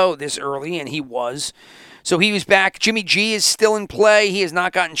to go this early, and he was. So he was back. Jimmy G is still in play. He has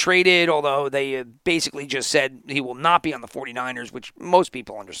not gotten traded, although they basically just said he will not be on the 49ers, which most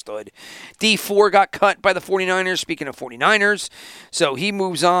people understood. D4 got cut by the 49ers, speaking of 49ers. So he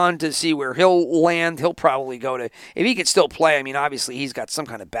moves on to see where he'll land. He'll probably go to, if he could still play, I mean, obviously he's got some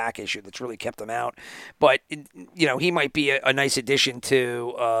kind of back issue that's really kept him out. But, he might be a nice addition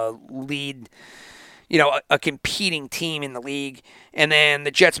to lead a competing team in the league. And then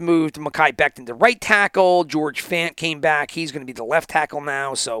the Jets moved Mekhi Becton to right tackle. George Fant came back. He's going to be the left tackle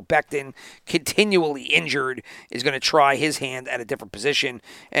now. So Becton, continually injured, is going to try his hand at a different position.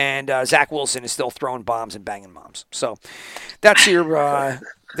 And Zach Wilson is still throwing bombs and banging moms. So that's your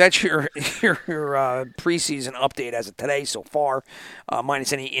preseason update as of today so far,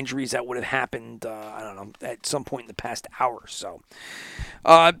 minus any injuries that would have happened, at some point in the past hour or so.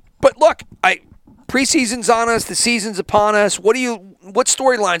 But look, preseason's on us. The season's upon us. What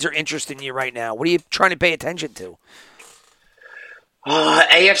storylines are interesting you right now? What are you trying to pay attention to?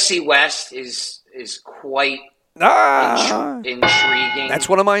 AFC West is quite intriguing. That's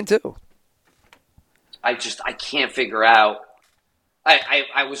one of mine too. I can't figure out.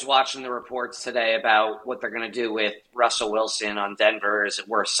 I was watching the reports today about what they're going to do with Russell Wilson on Denver. Is it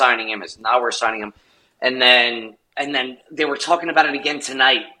worth signing him? Is it not worth signing him? And then they were talking about it again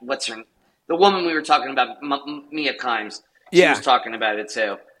tonight. What's her? The woman we were talking about, Mia Kimes, she was talking about it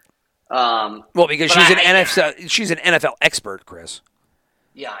too. Because she's an NFL expert, Chris.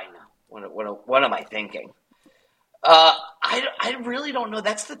 Yeah, I know. What am I thinking? I really don't know.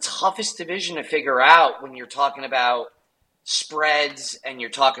 That's the toughest division to figure out when you're talking about spreads and you're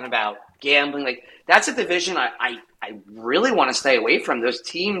talking about gambling. Like, that's a division I really want to stay away from. Those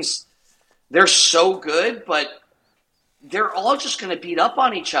teams, they're so good, but they're all just going to beat up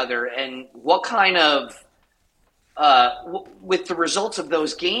on each other. And what kind of, with the results of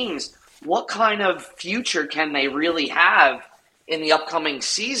those games, what kind of future can they really have in the upcoming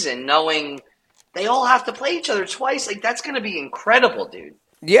season, knowing they all have to play each other twice? Like, that's going to be incredible, dude.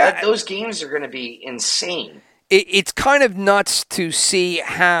 Yeah. Those games are going to be insane. It's kind of nuts to see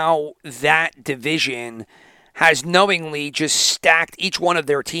how that division has knowingly just stacked each one of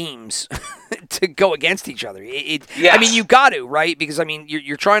their teams to go against each other. Yes. I mean, you got to, right? Because, I mean,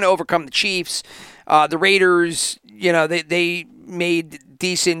 you're trying to overcome the Chiefs. The Raiders, they made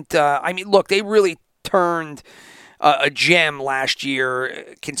decent. Look, they really turned a gem last year,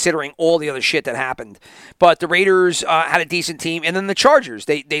 considering all the other shit that happened. But the Raiders had a decent team, and then the Chargers,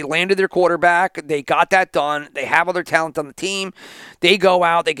 they landed their quarterback. They got that done. They have other talent on the team. They go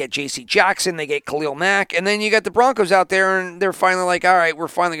out, they get J.C. Jackson, they get Khalil Mack, and then you got the Broncos out there, and they're finally like, all right, we're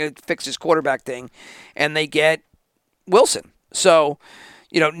finally going to fix this quarterback thing, and they get Wilson. So,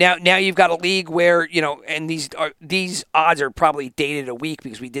 now you've got a league where, and these odds are probably dated a week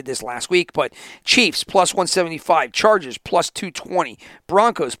because we did this last week, but Chiefs plus 175, Chargers plus 220,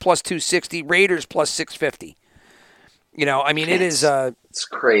 Broncos plus 260, Raiders plus 650. It is it's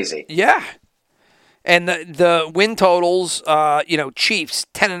crazy. Yeah. And the win totals, Chiefs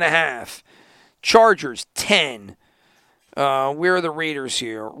 10.5, Chargers 10. Where are the Raiders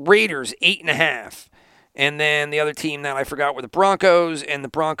here? Raiders 8.5. And then the other team that I forgot were the Broncos, and the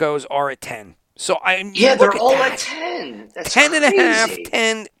Broncos are at 10. So they're all at 10. That's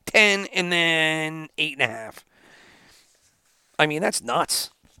 10.5, 10, and then 8.5. I mean, that's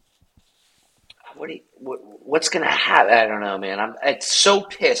nuts. What's going to happen? I don't know, man. I'm so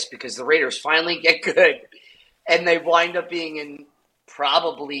pissed because the Raiders finally get good, and they wind up being in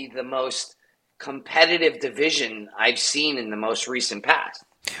probably the most competitive division I've seen in the most recent past.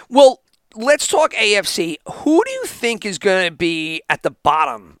 Well, let's talk AFC. Who do you think is going to be at the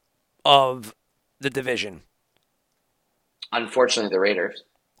bottom of the division? Unfortunately, the Raiders.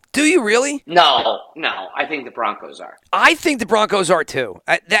 Do you really? No. I think the Broncos are. I think the Broncos are too.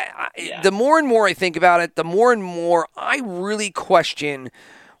 The more and more I think about it, the more and more I really question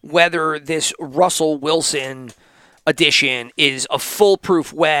whether this Russell Wilson addition is a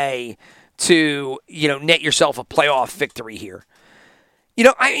foolproof way to, net yourself a playoff victory here.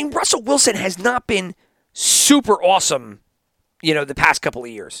 Russell Wilson has not been super awesome, the past couple of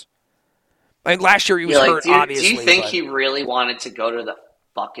years. Last year he was hurt, obviously. Do you think he really wanted to go to the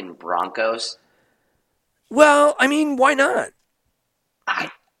fucking Broncos? Well, why not?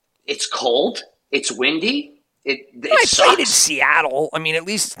 It's cold. It's windy. It I sucks. played in Seattle. At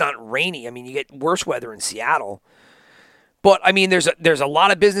least it's not rainy. You get worse weather in Seattle. But, there's a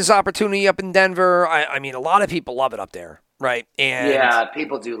lot of business opportunity up in Denver. A lot of people love it up there, right? And yeah,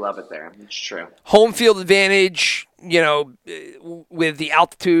 people do love it there. It's true. Home field advantage, with the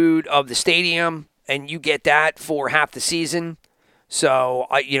altitude of the stadium, and you get that for half the season. So,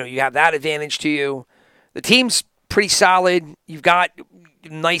 you have that advantage to you. The team's pretty solid. You've got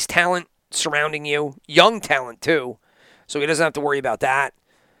nice talent surrounding you, young talent too, so he doesn't have to worry about that.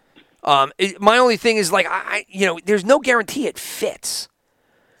 My only thing is there's no guarantee it fits.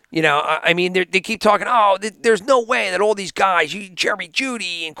 They keep talking. Oh, there's no way that all these guys, Jerry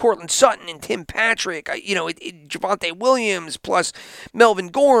Jeudy and Cortland Sutton and Tim Patrick, Javonte Williams plus Melvin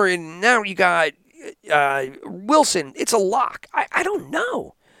Gordon. Now you got Wilson. It's a lock. I don't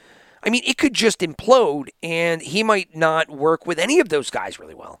know. It could just implode, and he might not work with any of those guys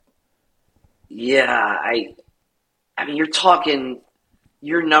really well. Yeah, you're talking.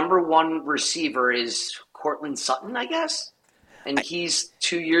 Your number one receiver is Cortland Sutton, I guess, and he's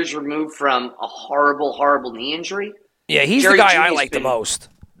 2 years removed from a horrible, horrible knee injury. Yeah, he's the guy I like the most.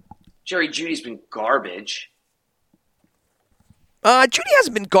 Jerry Judy's been garbage. Judy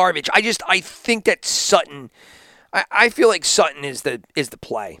hasn't been garbage. I think that Sutton. I feel like Sutton is the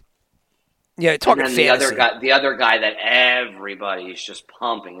play. Yeah, talking fantasy. The other guy that everybody's just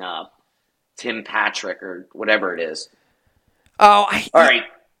pumping up, Tim Patrick or whatever it is. Oh, all right.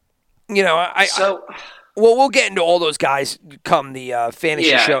 Well, we'll get into all those guys come the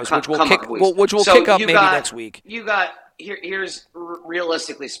fantasy shows, which we'll kick up maybe next week. You got here's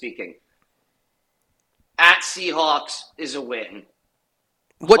realistically speaking. At Seahawks is a win.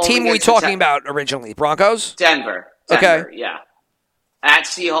 What team were we talking about originally? Broncos? Denver. Okay. Yeah. At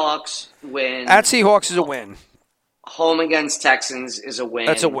Seahawks, win. At Seahawks is a win. Home against Texans is a win.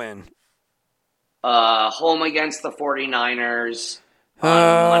 That's a win. Home against the 49ers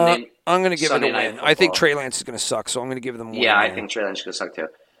on Monday. I'm going to give Sunday it a win. I think Trey Lance is going to suck, so I'm going to give them one. Yeah, I think Trey Lance is going to suck too.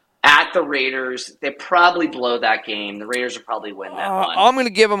 At the Raiders, they probably blow that game. The Raiders will probably win that one. I'm going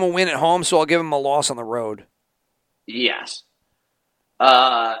to give them a win at home, so I'll give them a loss on the road. Yes.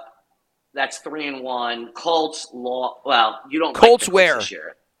 That's 3-1. Colts, you don't Colts like the where? Colts this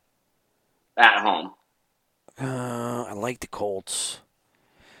year. At home. I like the Colts.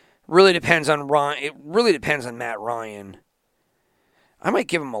 Really depends on Ryan. It really depends on Matt Ryan. I might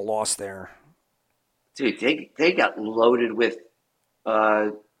give him a loss there. Dude, they got loaded with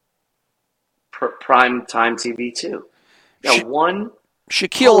prime time TV too. Yeah,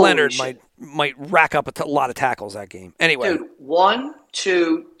 Shaquille Leonard might rack up a lot of tackles that game. Anyway, dude, 1,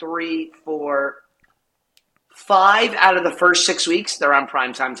 2, 3, 4, 5 out of the first 6 weeks they're on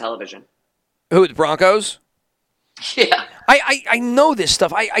primetime television. Who, the Broncos? Yeah. I know this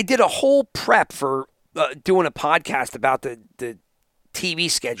stuff. I did a whole prep for doing a podcast about the TV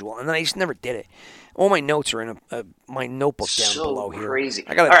schedule, and then I just never did it. All my notes are in my notebook down below here. Crazy.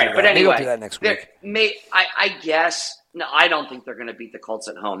 I got to do that. But anyway, maybe I'll do that next week. I guess. No, I don't think they're going to beat the Colts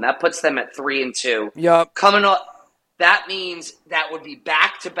at home. That puts them at 3-2. Yep. Coming up, that means that would be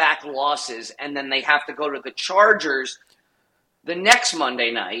back-to-back losses, and then they have to go to the Chargers the next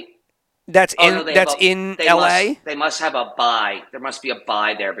Monday night. That's in LA? They must have a bye. There must be a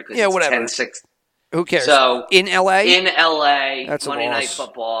bye there because it's whatever. 10-6. Who cares? So in LA? In LA, that's Monday Night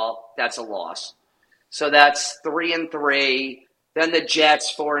Football, that's a loss. So that's 3-3. Then the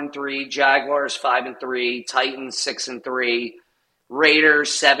Jets 4-3, Jaguars 5-3, Titans 6-3, Raiders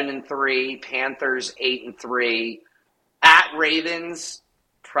 7-3, Panthers 8-3. At Ravens,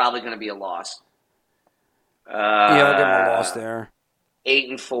 probably going to be a loss. I'll give them a loss there.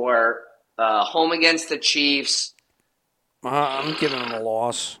 8-4. Home against the Chiefs. I'm giving them a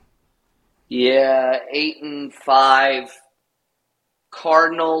loss. Yeah, 8-5.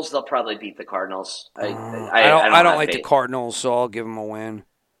 Cardinals, they'll probably beat the Cardinals. I don't don't have like the faith. Cardinals, so I'll give them a win.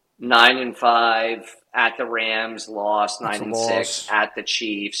 9-5 at the Rams, loss. That's a 9-6 loss. at the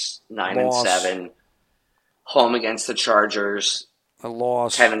Chiefs, Loss. 9-7. Home against the Chargers, A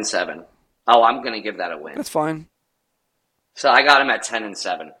loss. 10-7. Oh, I'm going to give that a win. That's fine. So I got him at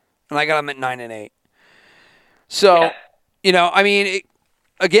 10-7. And I got them at 9-8. So, I mean,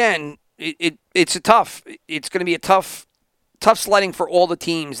 it's going to be a tough sledding for all the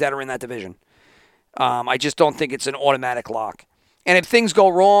teams that are in that division. I just don't think it's an automatic lock. And if things go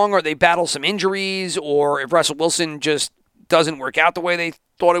wrong or they battle some injuries or if Russell Wilson just doesn't work out the way they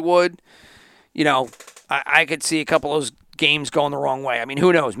thought it would, I could see a couple of those games going the wrong way. I mean,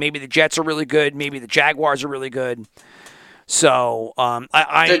 who knows? Maybe the Jets are really good. Maybe the Jaguars are really good. So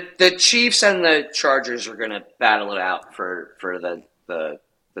the Chiefs and the Chargers are going to battle it out for the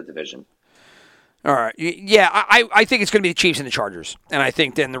division. All right. Yeah, I think it's going to be the Chiefs and the Chargers. And I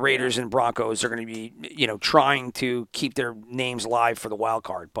think then the Raiders and Broncos are going to be, trying to keep their names alive for the wild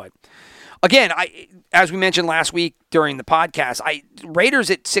card. But again, as we mentioned last week during the podcast, Raiders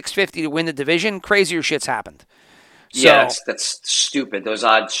at 650 to win the division, crazier shit's happened. So, yeah, that's stupid. Those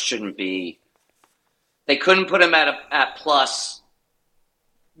odds shouldn't be. They couldn't put them at plus.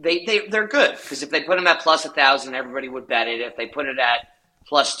 They're good because if they put them at plus 1,000, everybody would bet it. If they put it at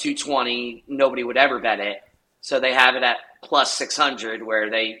plus 220, nobody would ever bet it. So they have it at plus 600 where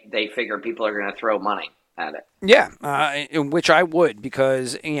they figure people are going to throw money at it. Yeah, which I would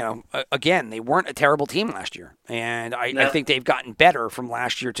because, again, they weren't a terrible team last year. And I think they've gotten better from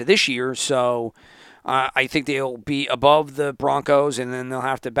last year to this year. So I think they'll be above the Broncos and then they'll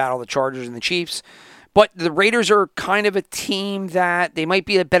have to battle the Chargers and the Chiefs. But the Raiders are kind of a team that they might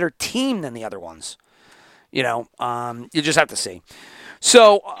be a better team than the other ones. You just have to see.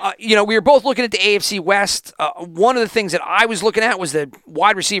 So, we were both looking at the AFC West. One of the things that I was looking at was the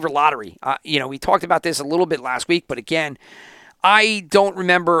wide receiver lottery. We talked about this a little bit last week, but again, I don't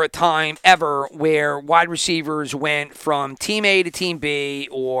remember a time ever where wide receivers went from team A to team B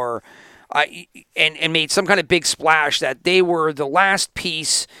or and made some kind of big splash that they were the last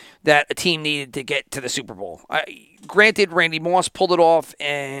piece that a team needed to get to the Super Bowl. Granted, Randy Moss pulled it off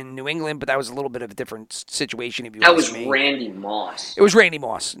in New England, but that was a little bit of a different situation. If you that was me. Randy Moss. It was Randy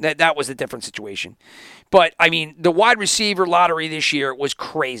Moss. That was a different situation. But, I mean, the wide receiver lottery this year was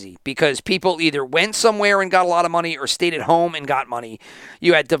crazy because people either went somewhere and got a lot of money or stayed at home and got money.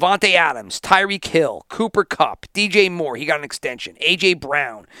 You had Devontae Adams, Tyreek Hill, Cooper Kupp, DJ Moore, he got an extension, A.J.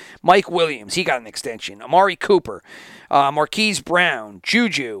 Brown, Mike Williams, he got an extension, Amari Cooper, Marquise Brown,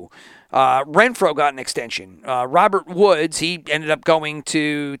 Juju, Renfro got an extension. Robert Woods, he ended up going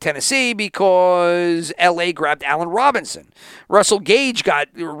to Tennessee because L.A. grabbed Allen Robinson. Russell Gage got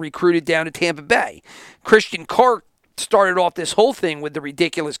recruited down to Tampa Bay. Christian Kirk started off this whole thing with the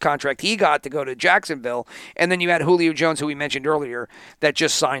ridiculous contract he got to go to Jacksonville. And then you had Julio Jones, who we mentioned earlier, that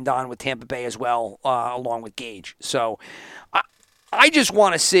just signed on with Tampa Bay as well, along with Gage. So I just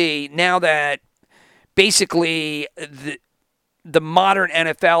want to see now that basically the modern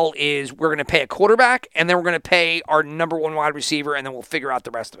NFL is we're going to pay a quarterback and then we're going to pay our number one wide receiver and then we'll figure out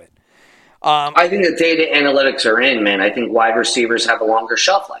the rest of it. I think the data analytics are in, man. I think wide receivers have a longer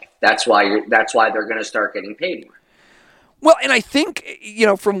shelf life. That's why they're going to start getting paid more. Well, and I think,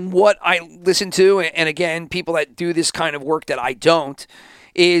 from what I listen to, and again, people that do this kind of work that I don't,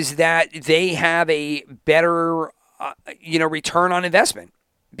 is that they have a better, return on investment.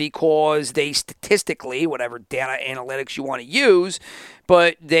 Because they statistically, whatever data analytics you want to use,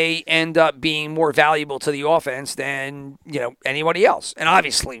 but they end up being more valuable to the offense than anybody else. And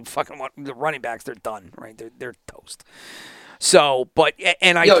obviously, fucking the running backs, they're done, right? They're toast. So, but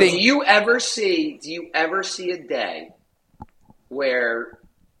and I think. Do you ever see a day where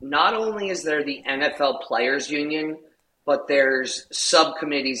not only is there the NFL Players Union, but there's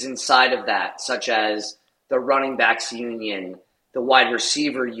subcommittees inside of that, such as the running backs union, the wide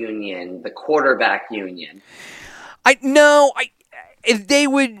receiver union, the quarterback union? If they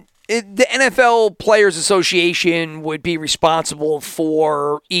would, the NFL Players Association would be responsible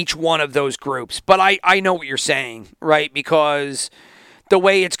for each one of those groups. But I know what you're saying, right? Because the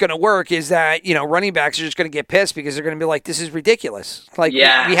way it's going to work is that, running backs are just going to get pissed because they're going to be like, this is ridiculous. Like,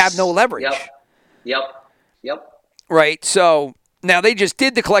 yes. we have no leverage. Yep. Right. So now they just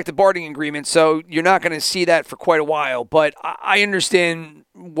did the collective bargaining agreement, so you're not going to see that for quite a while. But I understand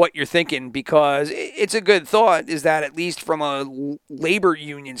what you're thinking because it's a good thought is that at least from a labor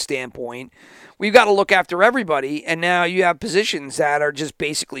union standpoint, we've got to look after everybody. And now you have positions that are just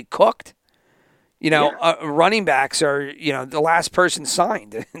basically cooked. Running backs are, the last person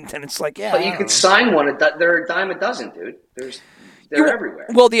signed. And it's like, yeah. But you could sign one. They're a dime a dozen, dude. They're everywhere.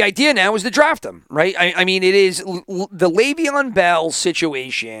 Well, the idea now is to draft them, right? I mean, it is the Le'Veon Bell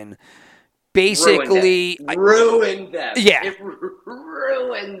situation. Basically, ruined them. Yeah, it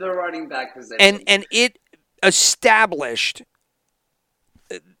ruined the running back position, and it established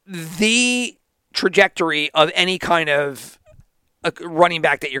the trajectory of any kind of a running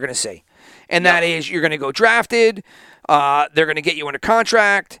back that you're going to see, and that is you're going to go drafted. They're going to get you under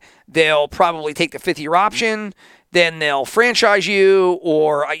contract. They'll probably take the 5th-year option. Then they'll franchise you,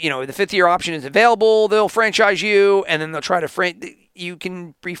 or the 5th-year option is available. They'll franchise you, and then they'll try to you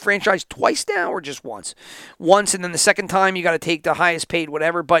can be franchised twice now, or just once. Once, and then the second time you got to take the highest paid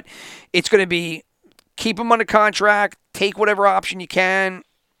whatever. But it's going to be keep them under contract, take whatever option you can,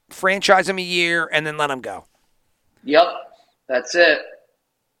 franchise them a year, and then let them go. Yep, that's it.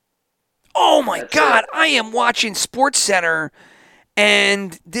 Oh my God! I am watching SportsCenter,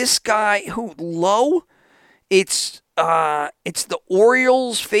 and this guy Lowe. It's the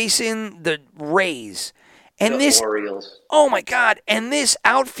Orioles facing the Rays. And the Orioles. Oh my God. And this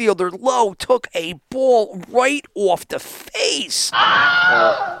outfielder, Lowe, took a ball right off the face.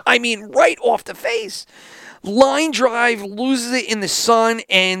 I mean, right off the face. Line drive, loses it in the sun,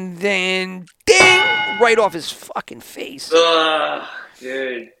 and then ding, right off his fucking face. Ugh,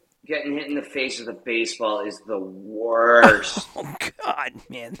 dude. Getting hit in the face with a baseball is the worst. Oh, God,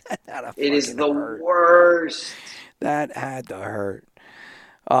 man. It is the worst. That had to hurt.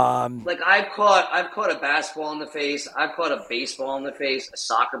 Like, I've caught a basketball in the face. I've caught a baseball in the face, a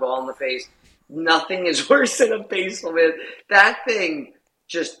soccer ball in the face. Nothing is worse than a baseball, man. That thing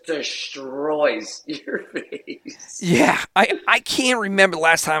just destroys your face. Yeah, I can't remember the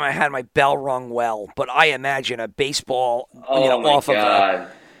last time I had my bell rung well, but I imagine a baseball off God. of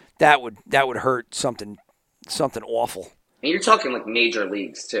that would hurt something awful. And you're talking like major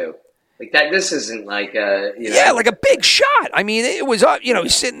leagues too, like that. This isn't like like a big shot. I mean, it was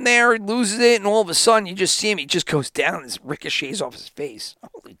he's sitting there, loses it, and all of a sudden you just see him. He just goes down, and ricochets off his face.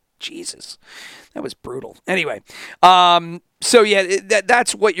 Holy Jesus, that was brutal. Anyway, so yeah,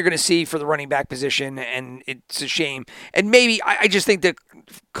 that's what you're going to see for the running back position, and it's a shame. And maybe I just think the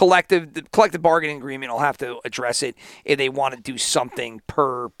collective bargaining agreement will have to address it if they want to do something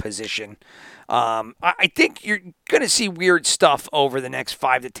per position. I think you're going to see weird stuff over the next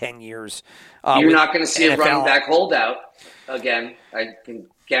 5 to 10 years. You're not going to see a running back holdout again. I can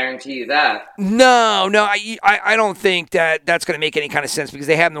guarantee you that. No, I don't think that's going to make any kind of sense because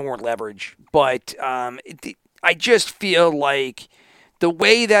they have no more leverage. But I just feel like the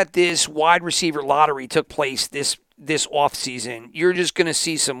way that this wide receiver lottery took place this offseason, you're just going to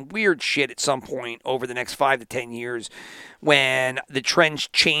see some weird shit at some point over the next 5 to 10 years when the trends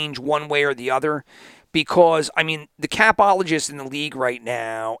change one way or the other. Because, I mean, the capologists in the league right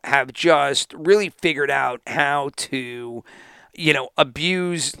now have just really figured out how to,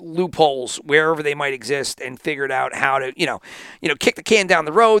 abuse loopholes wherever they might exist and figured out how to, kick the can down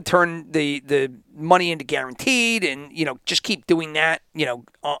the road, turn the money into guaranteed and, just keep doing that,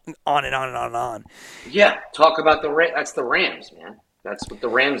 on and on and on and on. Yeah, talk about that's the Rams, man. That's what the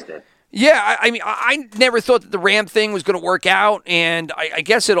Rams did. Yeah, I mean, I never thought that the Ram thing was going to work out, and I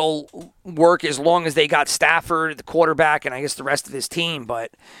guess it'll work as long as they got Stafford, the quarterback, and I guess the rest of his team.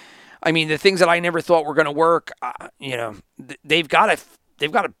 But I mean, the things that I never thought were going to work, they've got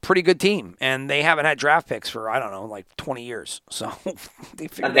a pretty good team, and they haven't had draft picks for like 20 years. So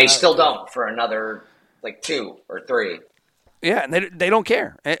they still don't for another 2 or 3. Yeah, and they don't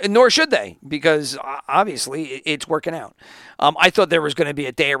care, and nor should they, because obviously it's working out. I thought there was going to be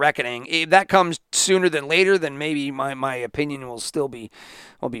a day of reckoning. If that comes sooner than later, then maybe my opinion will be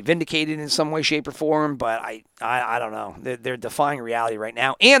vindicated in some way, shape, or form. But I don't know. They're defying reality right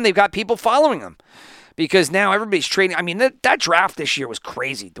now, and they've got people following them because now everybody's trading. I mean, that draft this year was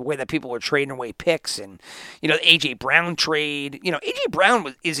crazy. The way that people were trading away picks, and the AJ Brown trade. AJ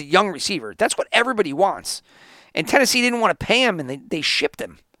Brown is a young receiver. That's what everybody wants. And Tennessee didn't want to pay him, and they shipped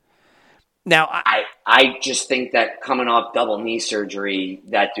him. Now, I just think that coming off double knee surgery,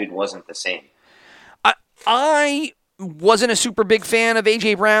 that dude wasn't the same. I wasn't a super big fan of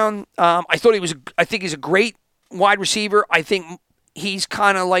A.J. Brown. I think he's a great wide receiver. I think he's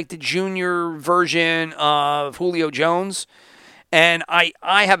kind of like the junior version of Julio Jones. And I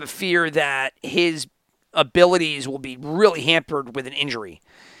have a fear that his abilities will be really hampered with an injury.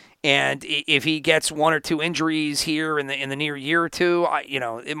 And if he gets 1 or 2 injuries here in the near year or two,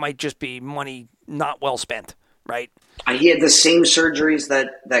 it might just be money not well spent, right? He had the same surgeries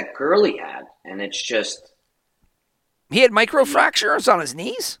that Gurley had, and it's just he had microfractures on his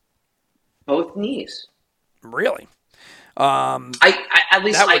knees. Both knees. Really?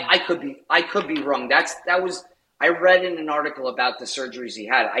 I could be wrong. I read in an article about the surgeries he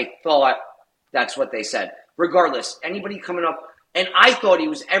had. I thought that's what they said. Regardless, anybody coming up, and I thought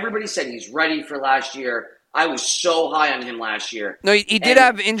everybody said he's ready for last year. I was so high on him last year. No, he did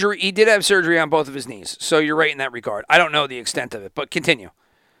have injury. He did have surgery on both of his knees. So you're right in that regard. I don't know the extent of it, but continue.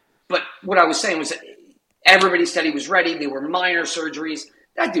 But what I was saying was everybody said he was ready. They were minor surgeries.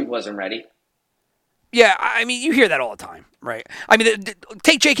 That dude wasn't ready. Yeah, I mean, you hear that all the time, right? I mean,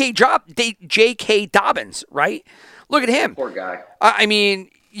 take J.K. Dobbins, right? Look at him. Poor guy. I mean,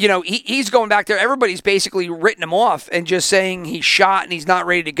 he's going back there. Everybody's basically written him off and just saying he's shot and he's not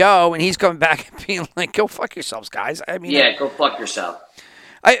ready to go, and he's coming back and being like, "Go fuck yourselves, guys." I mean, yeah, go fuck yourself.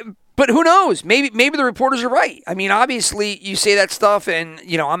 But who knows? Maybe the reporters are right. I mean, obviously, you say that stuff, and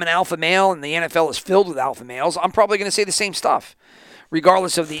I'm an alpha male, and the NFL is filled with alpha males. I'm probably going to say the same stuff,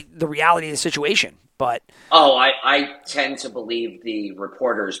 regardless of the reality of the situation. But I tend to believe the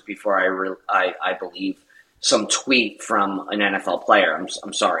reporters before I believe some tweet from an NFL player.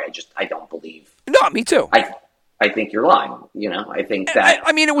 I'm sorry, I don't believe. No, me too. I think you're lying. I think that.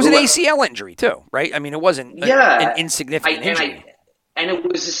 I mean, it was an ACL injury too, right? I mean, it wasn't an insignificant injury. And it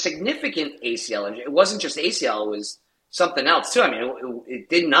was a significant ACL injury. It wasn't just ACL; it was something else too. I mean, it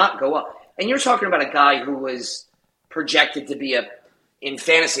did not go up. And you're talking about a guy who was projected to be in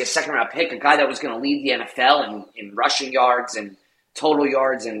fantasy, a second-round pick, a guy that was going to lead the NFL in rushing yards and total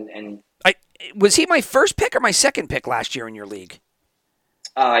yards. And was he my first pick or my second pick last year in your league?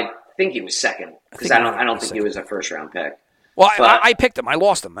 I think he was second because I don't think he was a first-round pick. Well, I picked him. I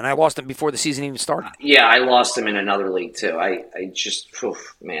lost him, and I lost him before the season even started. Yeah, I lost him in another league too. I just,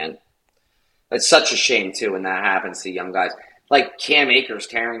 man, it's such a shame too when that happens to young guys. Like Cam Akers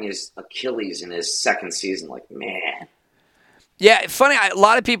tearing his Achilles in his second season. Like, man. Yeah, funny. A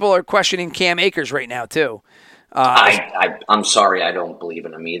lot of people are questioning Cam Akers right now too. I'm sorry, I don't believe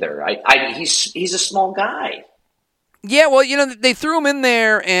in him either. He's a small guy. Yeah, well, they threw him in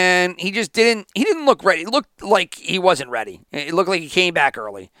there, and he just didn't look ready. It looked like he wasn't ready. It looked like he came back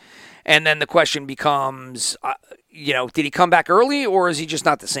early. And then the question becomes, did he come back early, or is he just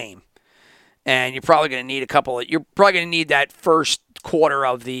not the same? And you're probably going to need you're probably going to need that first quarter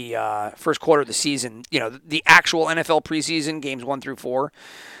of the season, the actual NFL preseason, games 1 through 4,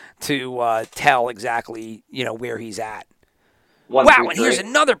 to tell exactly, where he's at. Wow, and here's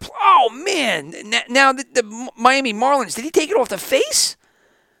another. Oh, man. Now, the Miami Marlins, did he take it off the face?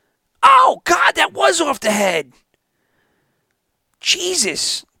 Oh, God, that was off the head.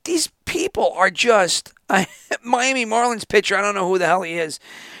 Jesus. These people are just. Miami Marlins pitcher, I don't know who the hell he is.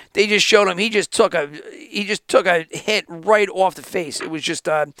 They just showed him. He just took a hit right off the face. It was just,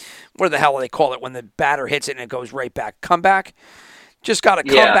 what the hell do they call it when the batter hits it and it goes right back? Comeback? Just got a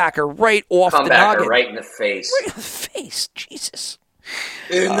comebacker right off the noggin. Right in the face. Right in the face. Jesus.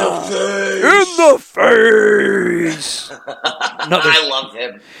 In the face. In the face. I love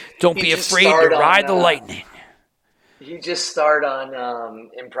him. Don't be afraid to ride the lightning. He just starred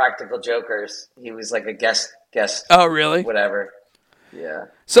on Impractical Jokers. He was like a guest. Oh, really? Whatever. Yeah.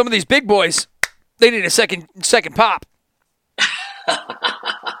 Some of these big boys, they need a second pop.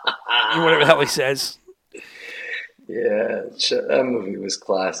 Whatever the hell he says. Yeah, that movie was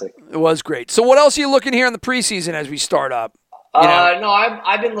classic. It was great. So what else are you looking here in the preseason as we start up? No,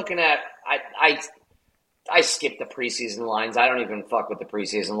 I've been looking at I skip the preseason lines. I don't even fuck with the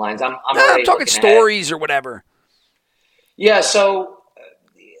preseason lines. I'm talking stories or whatever. Yeah, so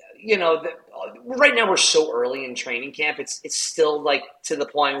right now we're so early in training camp. It's still like to the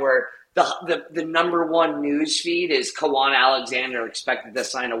point where the number one news feed is Kawan Alexander expected to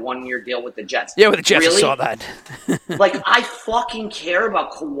sign a 1-year deal with the Jets. Yeah, with the Jets, really? I saw that. Like, I fucking care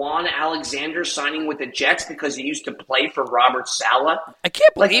about Kawan Alexander signing with the Jets because he used to play for Robert Saleh. I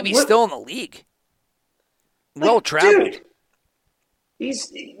can't believe he's still in the league. Well traveled. Dude,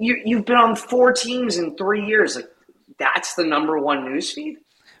 you've been on 4 teams in 3 years. Like, that's the number one news feed?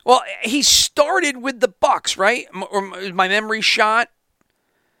 Well, he started with the Bucks, right? Or is my memory shot?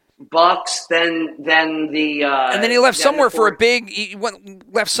 Bucks, then the and then he left somewhere for a big. He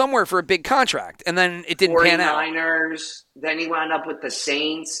left somewhere for a big contract, and then it didn't pan out. 49ers. Then he wound up with the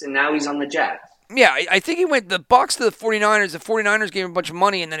Saints, and now he's on the Jets. Yeah, I think he went the Bucks to the 49ers. The 49ers gave him a bunch of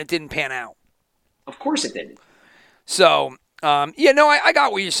money, and then it didn't pan out. Of course it didn't. So, I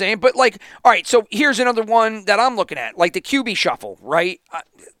got what you're saying, but all right. So here's another one that I'm looking at, like the QB shuffle, right?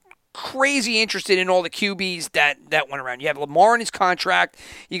 crazy interested in all the QBs that went around. You have Lamar in his contract.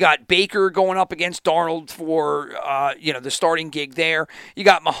 You got Baker going up against Darnold for the starting gig there. You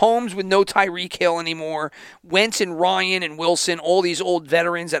got Mahomes with no Tyreek Hill anymore. Wentz and Ryan and Wilson, all these old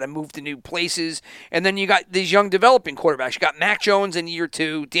veterans that have moved to new places. And then you got these young developing quarterbacks. You got Mac Jones in year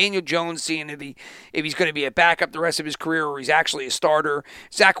 2, Daniel Jones seeing if he's going to be a backup the rest of his career or he's actually a starter.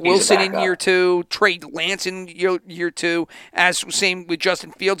 Zach Wilson in year 2, Trey Lance in year 2, as same with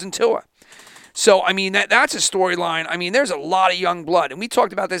Justin Fields and Tua. So, I mean, that's a storyline. I mean, there's a lot of young blood. And we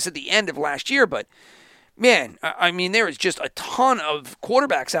talked about this at the end of last year, but, man, I mean, there is just a ton of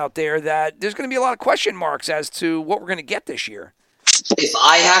quarterbacks out there that there's going to be a lot of question marks as to what we're going to get this year. If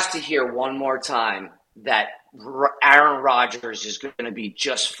I have to hear one more time that Aaron Rodgers is going to be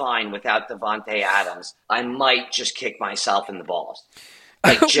just fine without Devontae Adams, I might just kick myself in the balls.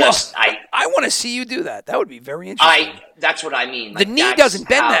 I want to see you do that. That would be very interesting. That's what I mean. The knee doesn't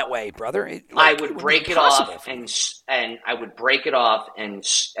bend that way, brother. I would break it off and I would break it off and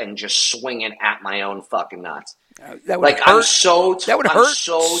just swing it at my own fucking nuts. That would hurt. That would hurt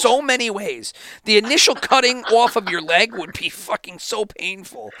so many ways. The initial cutting off of your leg would be fucking so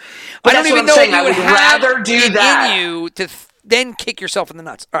painful. But I don't even know if you would rather do that in you to then kick yourself in the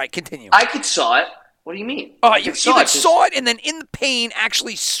nuts. All right, continue. I could saw it. What do you mean? You could saw it and then in the pain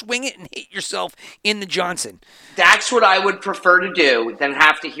actually swing it and hit yourself in the Johnson. That's what I would prefer to do than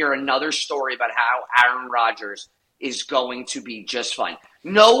have to hear another story about how Aaron Rodgers is going to be just fine.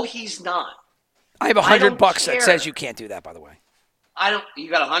 No, he's not. I have $100 that says you can't do that, by the way. You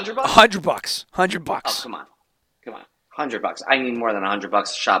got $100? $100. $100. Oh, come on. $100. I need more than $100 to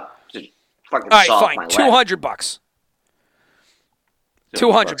shop to fucking all right, solve fine. my leg. $200.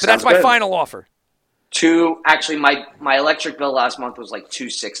 $200, but that's my final offer. Actually, my electric bill last month was like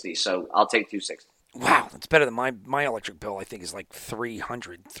 $260, so I'll take $260. Wow, that's better than my electric bill. I think is like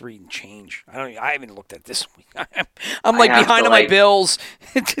 $300 and change. I haven't looked at this week. I'm like behind on my bills.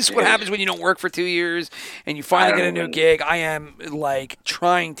 This is what happens when you don't work for 2 years and you finally get a new gig. I am like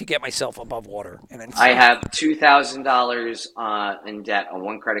trying to get myself above water. And I have $2,000 in debt on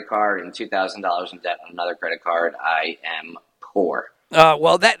one credit card and $2,000 in debt on another credit card. I am poor.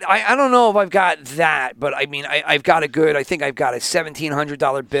 Well, that I don't know if I've got that, but I mean, I've got I think I've got a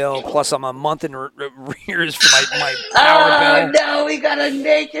 $1,700 bill, plus I'm a month in arrears for my power bill. No, we got a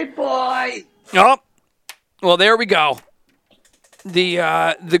naked boy. Oh, well, there we go.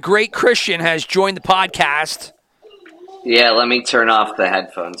 The great Christian has joined the podcast. Yeah, let me turn off the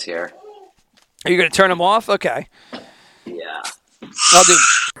headphones here. Are you going to turn them off? Okay. Yeah. I'll do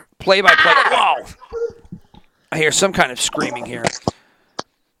play-by-play. Whoa. I hear some kind of screaming here.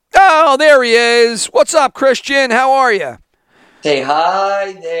 Oh, there he is. What's up, Christian? How are you? Say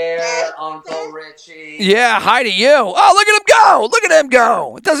hi there, Uncle Richie. Yeah, hi to you. Oh, look at him go. Look at him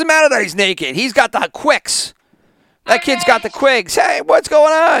go. It doesn't matter that he's naked. He's got the quicks. That kid's got the quicks. Hey, what's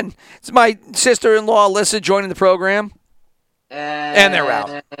going on? It's my sister-in-law, Alyssa, joining the program. And they're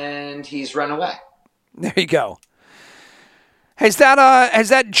out. And he's run away. There you go. Has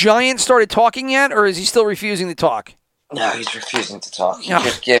that giant started talking yet, or is he still refusing to talk? No, he's refusing to talk.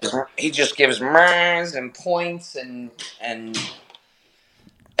 He just gives murrs and points and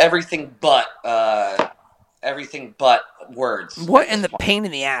everything but words. What in the pain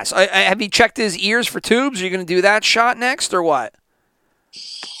in the ass? Have you checked his ears for tubes? Are you going to do that shot next, or what?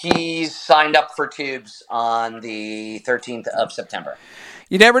 He's signed up for tubes on the 13th of September.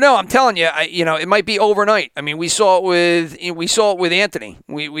 You never know. I'm telling you. It might be overnight. I mean, we saw it with Anthony.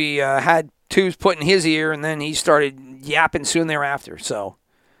 We had tubes put in his ear, and then he started yapping soon thereafter. So,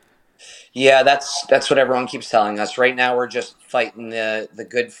 yeah, that's what everyone keeps telling us. Right now, we're just fighting the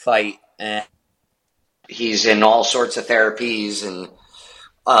good fight, and he's in all sorts of therapies and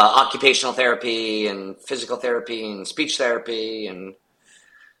occupational therapy and physical therapy and speech therapy and.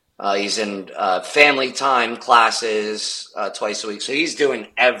 He's in family time classes twice a week. So he's doing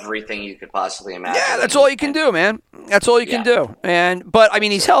everything you could possibly imagine. Yeah, that's all you can do, man. That's all you can do. But I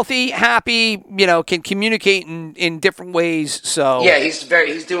mean, he's healthy, happy, can communicate in different ways. So yeah, he's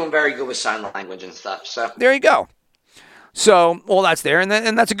doing very good with sign language and stuff. So there you go. So all that's there, and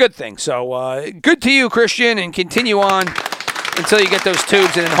that's a good thing. So good to you, Christian, and continue on until you get those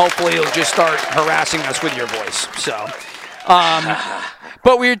tubes, and then hopefully you'll just start harassing us with your voice. So.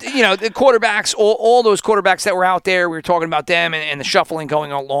 But the quarterbacks, all those quarterbacks that were out there, we were talking about them and the shuffling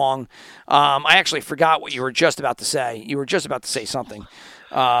going along. I actually forgot what you were just about to say. You were just about to say something.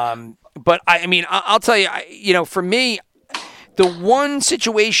 But I mean, I'll tell you, for me, the one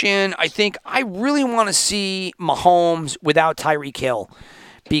situation I think I really want to see Mahomes without Tyreek Hill,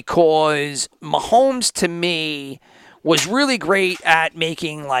 because Mahomes to me was really great at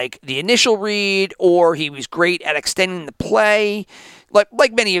making like the initial read, or he was great at extending the play,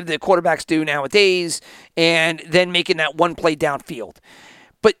 like many of the quarterbacks do nowadays, and then making that one play downfield.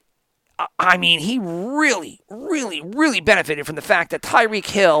 But I mean, he really, really, really benefited from the fact that Tyreek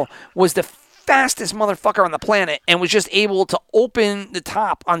Hill was the fastest motherfucker on the planet and was just able to open the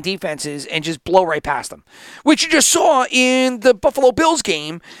top on defenses and just blow right past them, which you just saw in the Buffalo Bills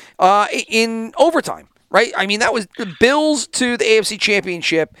game in overtime. Right? I mean, that was the Bills to the AFC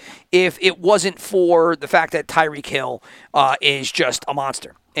Championship if it wasn't for the fact that Tyreek Hill is just a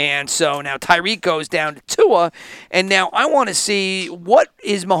monster. And so now Tyreek goes down to Tua, and now I want to see what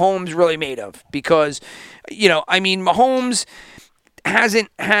is Mahomes really made of. Because, I mean, Mahomes hasn't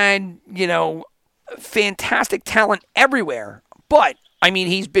had, fantastic talent everywhere, but I mean,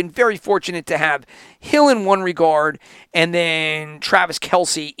 he's been very fortunate to have Hill in one regard and then Travis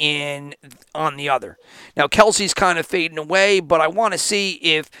Kelce on the other. Now, Kelsey's kind of fading away, but I want to see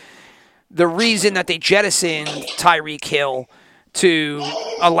if the reason that they jettisoned Tyreek Hill to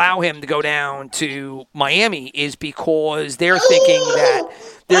allow him to go down to Miami is because they're thinking that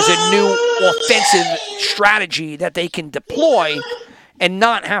there's a new offensive strategy that they can deploy and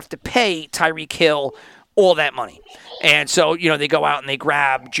not have to pay Tyreek Hill all that money. And so, they go out and they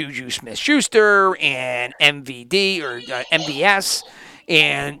grab Juju Smith-Schuster and MVD or MVS,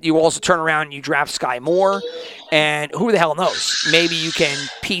 and you also turn around and you draft Sky Moore, and who the hell knows? Maybe you can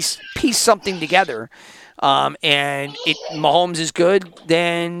piece something together, and Mahomes is good,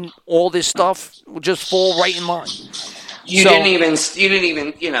 then all this stuff will just fall right in line. We didn't even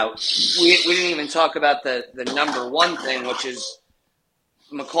talk about the number one thing, which is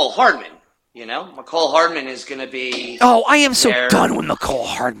McCall Hardman. McCall Hardman is going to be... Oh, I am so done with McCall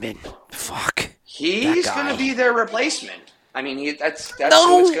Hardman. Fuck. He's going to be their replacement. I mean, that's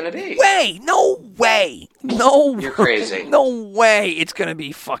who it's going to be. No way. No. You're crazy. No way it's going to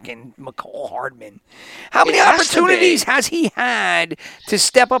be fucking McCall Hardman. How many opportunities has he had to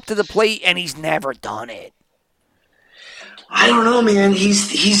step up to the plate, and he's never done it? I don't know, man.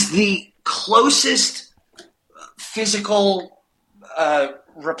 He's the closest physical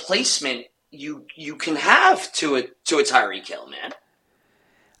replacement you can have to a Tyreek Hill, man.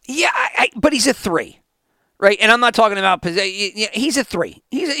 Yeah, but he's a 3, right? And I'm not talking about he's a 3.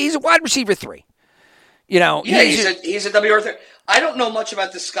 He's a wide receiver 3. Yeah, he's a WR3. I don't know much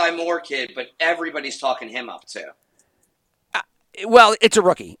about the Sky Moore kid, but everybody's talking him up too. Well, it's a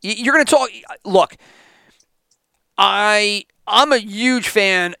rookie. You're going to talk. Look, I'm a huge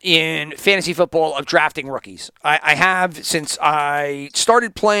fan in fantasy football of drafting rookies. I have since I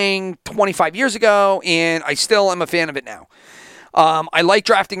started playing 25 years ago, and I still am a fan of it now. I like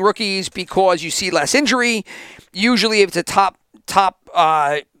drafting rookies because you see less injury. Usually if it's a top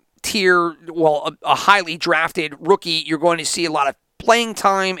tier, a highly drafted rookie, you're going to see a lot of playing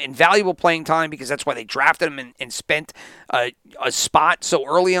time and valuable playing time because that's why they drafted him and spent a spot so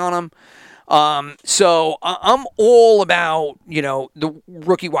early on him. So I'm all about, the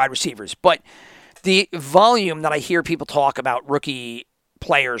rookie wide receivers, but the volume that I hear people talk about rookie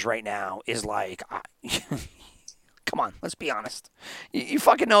players right now is like, come on, let's be honest. You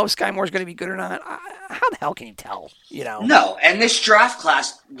fucking know if Sky Moore's going to be good or not. How the hell can you tell, No, and this draft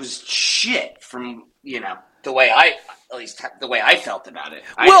class was shit from, the way I felt about it.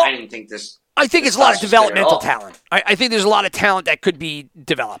 I didn't think this... I think it's a lot of developmental talent. I think there's a lot of talent that could be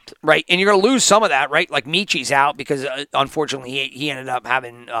developed, right? And you're going to lose some of that, right? Like Michi's out because, unfortunately, he ended up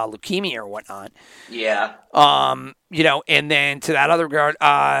having leukemia or whatnot. Yeah. And then to that other guard,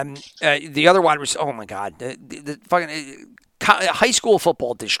 the other wide receiver. Oh my God, the fucking high school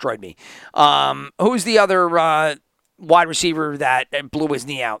football destroyed me. Who's the other wide receiver that blew his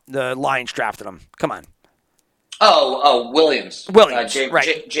knee out? The Lions drafted him. Come on. Williams. Right.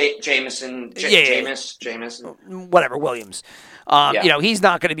 Jameson. Jameson. Whatever, Williams. He's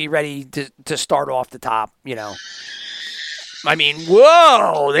not going to be ready to start off the top, I mean,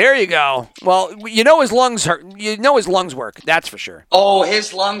 whoa, there you go. Well, his lungs hurt. His lungs work. That's for sure. Oh,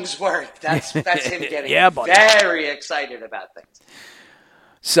 his lungs work. That's him getting very excited about things.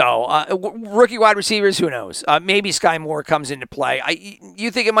 So, rookie wide receivers, who knows? Maybe Sky Moore comes into play. You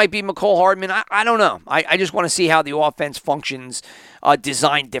think it might be McCall Hardman? I don't know. I just want to see how the offense functions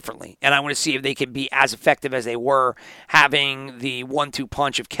designed differently. And I want to see if they can be as effective as they were having the 1-2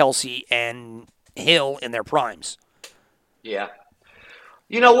 punch of Kelce and Hill in their primes. Yeah.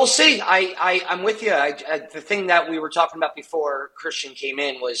 We'll see. I'm with you. The thing that we were talking about before Christian came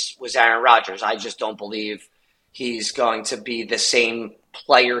in was Aaron Rodgers. I just don't believe he's going to be the same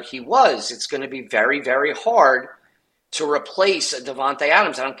player he was. It's going to be very, very hard to replace a Devontae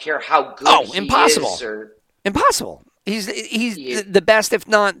Adams. I don't care how good he impossible. is. Impossible. He's Yeah. the best, if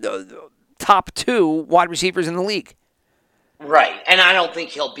not the top 2 wide receivers in the league. Right. And I don't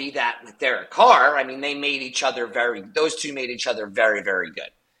think he'll be that with Derek Carr. I mean, those two made each other very, very good.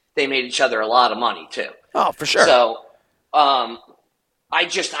 They made each other a lot of money too. Oh, for sure. So, I'm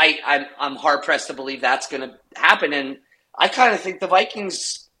hard pressed to believe that's going to happen. And I kind of think the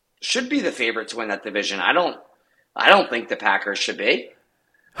Vikings should be the favorite to win that division. I don't think the Packers should be.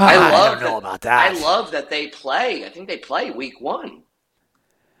 I don't know about that. I love that they play. I think they play week 1.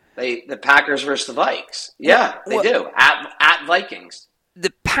 The Packers versus the Vikes. Yeah, they do. At Vikings.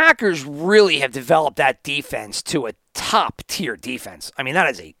 The Packers really have developed that defense to a top-tier defense. I mean, that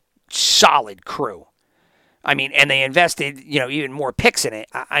is a solid crew. I mean, and they invested, even more picks in it.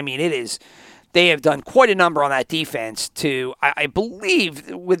 I mean, they have done quite a number on that defense to, I believe,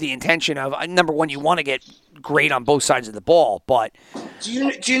 with the intention of, number one, you want to get great on both sides of the ball, but... Do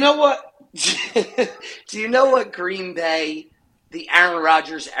you know what... do you know what Green Bay, the Aaron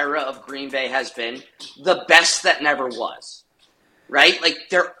Rodgers era of Green Bay has been? The best that never was. Right? Like,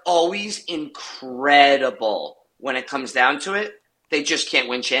 they're always incredible when it comes down to it. They just can't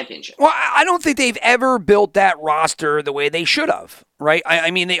win championships. Well, I don't think they've ever built that roster the way they should have, right?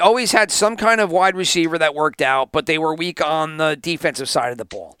 I mean, they always had some kind of wide receiver that worked out, but they were weak on the defensive side of the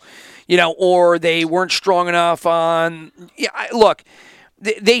ball, or they weren't strong enough on. Yeah, look,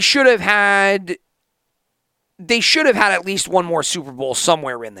 they should have had. They should have had at least one more Super Bowl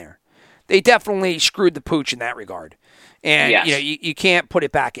somewhere in there. They definitely screwed the pooch in that regard, and yes. You can't put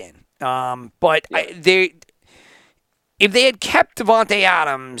it back in. But yeah. If they had kept Devontae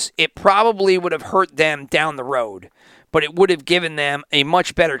Adams, it probably would have hurt them down the road, but it would have given them a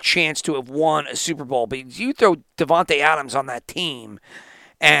much better chance to have won a Super Bowl. Because you throw Devontae Adams on that team,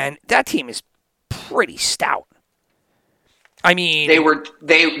 and that team is pretty stout. I mean,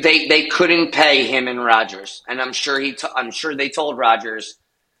 they couldn't pay him and Rodgers, and I'm sure they told Rodgers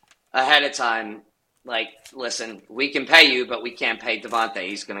ahead of time, like, listen, we can pay you, but we can't pay Devontae.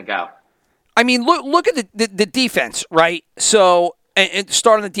 He's going to go. I mean, look at the defense, right? So, and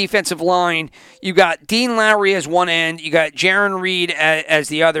start on the defensive line, you got Dean Lowry as one end, you got Jaron Reed as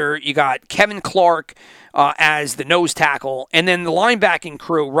the other, you got Kevin Clark as the nose tackle, and then the linebacking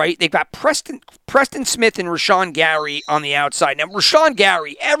crew, right? They've got Preston Smith and Rashawn Gary on the outside. Now, Rashawn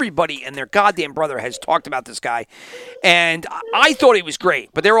Gary, everybody and their goddamn brother has talked about this guy, and I thought he was great,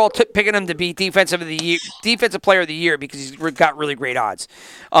 but they're all picking him to be defensive player of the year because he's got really great odds.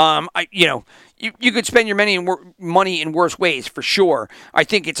 You could spend your money in worse ways for sure. I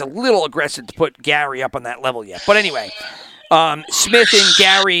think it's a little aggressive to put Gary up on that level yet, but anyway. Smith and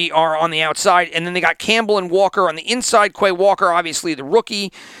Gary are on the outside, and then they got Campbell and Walker on the inside. Quay Walker, obviously the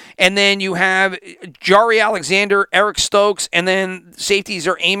rookie, and then you have Jari Alexander, Eric Stokes, and then safeties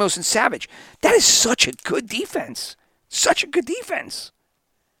are Amos and Savage. That is such a good defense. Such a good defense.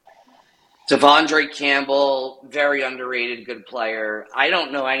 Devondre Campbell, very underrated, good player. I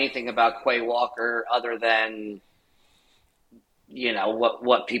don't know anything about Quay Walker other than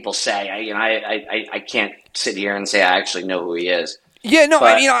what people say. I can't sit here and say I actually know who he is. Yeah, no,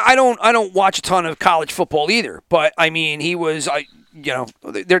 but, I don't watch a ton of college football either, but I mean, he was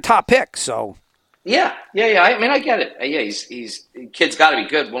their top pick, so. Yeah. I mean, I get it. Yeah, he's kid's got to be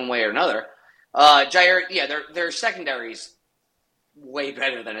good one way or another. Jair, their secondary's way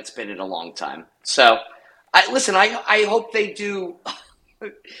better than it's been in a long time. So, I hope they do.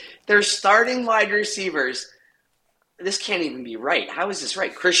 Their starting wide receivers. This can't even be right. How is this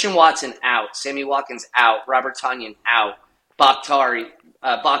right? Christian Watson out, Sammy Watkins out, Robert Tonyan out, Bakhtiari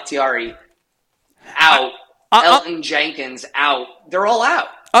out, Elton Jenkins out. They're all out.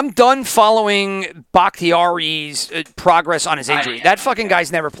 I'm done following Bakhtiari's progress on his injury. That fucking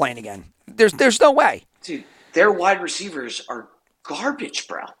guy's never playing again. There's no way. Dude, their wide receivers are garbage,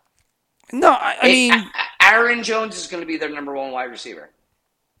 bro. No, I mean... Aaron Jones is going to be their number one wide receiver.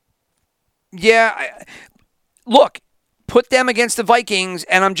 Yeah, look, put them against the Vikings,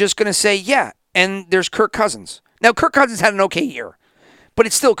 and I'm just going to say, yeah, and there's Kirk Cousins. Now, Kirk Cousins had an okay year, but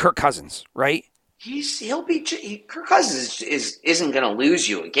it's still Kirk Cousins, right? Kirk Cousins isn't going to lose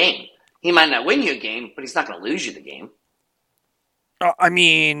you a game. He might not win you a game, but he's not going to lose you the game. I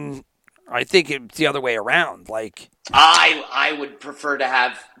mean, I think it's the other way around. Like, I would prefer to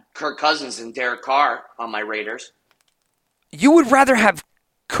have Kirk Cousins and Derek Carr on my Raiders. You would rather have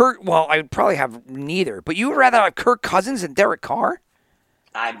I would probably have neither, but you would rather have Kirk Cousins than Derek Carr?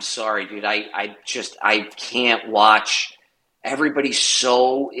 I'm sorry, dude. I can't watch. Everybody's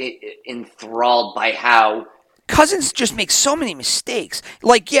so enthralled by how Cousins just makes so many mistakes.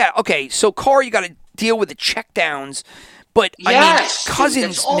 Like, yeah, okay, so Carr, you got to deal with the checkdowns, but yes, I mean,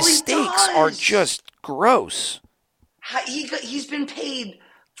 Cousins' dude, mistakes are just gross. he's been paid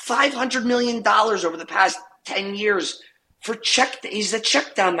 $500 million over the past 10 years for he's a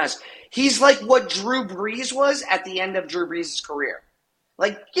check down mess. He's like what Drew Brees was at the end of Drew Brees' career.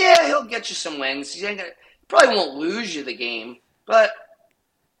 Like, yeah, he'll get you some wins. He probably won't lose you the game, but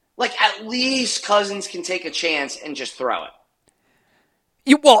like at least Cousins can take a chance and just throw it.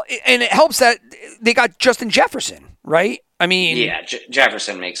 And it helps that they got Justin Jefferson, right? I mean, yeah,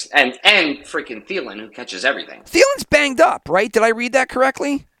 Jefferson makes and freaking Thielen, who catches everything. Thielen's banged up, right? Did I read that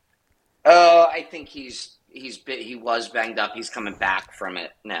correctly? I think he was banged up. He's coming back from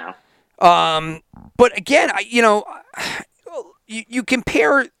it now. But again, you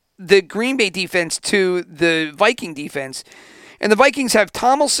compare the Green Bay defense to the Viking defense, and the Vikings have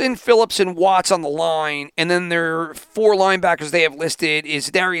Tomlinson, Phillips, and Watts on the line, and then their 4 linebackers they have listed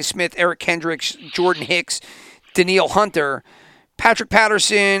is Darius Smith, Eric Kendricks, Jordan Hicks, Danielle Hunter, Patrick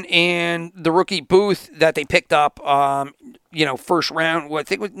Patterson, and the rookie Booth that they picked up, first round.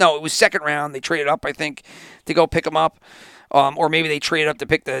 It was second round. They traded up, I think, to go pick him up. Or maybe they traded up to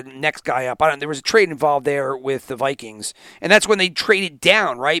pick the next guy up. There was a trade involved there with the Vikings. And that's when they traded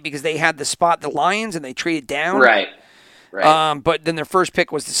down, right? Because they had the Lions, and they traded down. Right. But then their first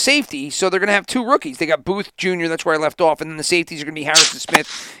pick was the safety, so they're going to have 2 rookies. They got Booth Jr., that's where I left off, and then the safeties are going to be Harrison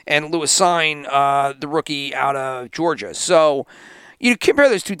Smith and Lewis Sine, the rookie out of Georgia. So you compare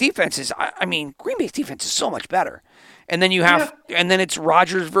those 2 defenses. I mean, Green Bay's defense is so much better. And then and then it's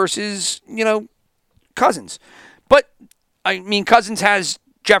Rodgers versus, Cousins. But, I mean, Cousins has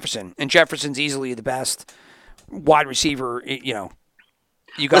Jefferson, and Jefferson's easily the best wide receiver, you got.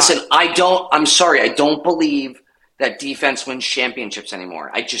 Listen, I'm sorry, I don't believe that defense wins championships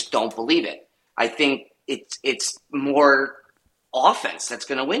anymore. I just don't believe it. I think it's more offense that's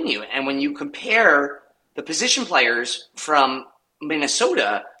going to win you. And when you compare the position players from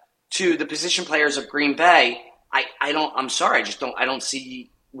Minnesota to the position players of Green Bay, I don't see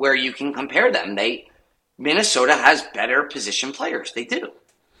where you can compare them. Minnesota has better position players. They do.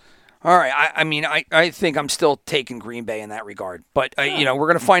 All right. I think I'm still taking Green Bay in that regard. But, we're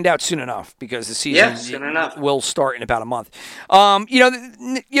going to find out soon enough because the season will start in about a month.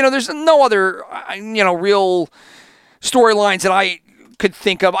 There's no other, real storylines that I could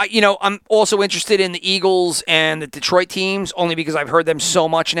think of. I'm also interested in the Eagles and the Detroit teams only because I've heard them so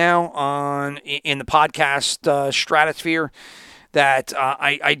much now in the podcast stratosphere. That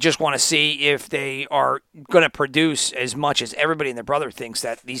I just want to see if they are going to produce as much as everybody and their brother thinks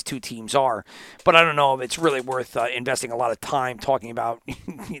that these 2 teams are. But I don't know if it's really worth investing a lot of time talking about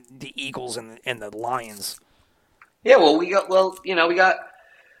the Eagles and the Lions. Yeah, well, we got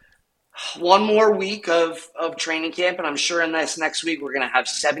one more week of training camp, and I'm sure in this next week we're going to have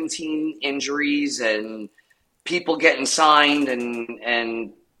 17 injuries and people getting signed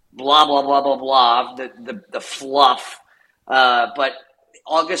and blah, blah, blah, blah, blah, the fluff. But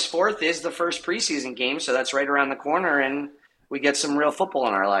August 4th is the first preseason game, so that's right around the corner, and we get some real football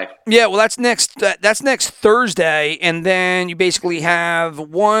in our life. Yeah, well, that's next Thursday, and then you basically have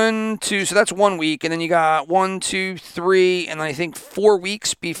 1, 2, so that's 1 week, and then you got 1, 2, 3, and I think 4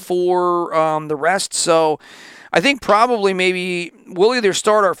 weeks before the rest. So I think probably maybe we'll either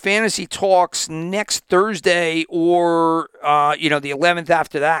start our fantasy talks next Thursday or the 11th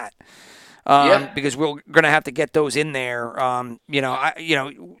after that. Because we're going to have to get those in there.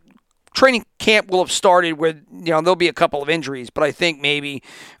 Training camp will have started with, there'll be a couple of injuries, but I think maybe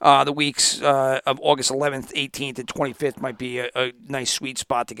the weeks of August 11th, 18th, and 25th might be a nice sweet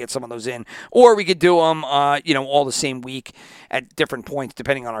spot to get some of those in. Or we could do them, all the same week at different points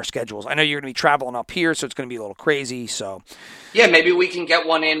depending on our schedules. I know you're going to be traveling up here, so it's going to be a little crazy. So, yeah, maybe we can get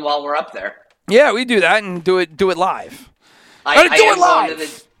one in while we're up there. Yeah, we do that and do it live.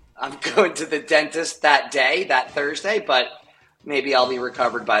 I'm going to the dentist that Thursday, but maybe I'll be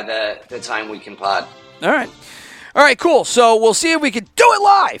recovered by the time we can pod. All right, cool. So we'll see if we can do it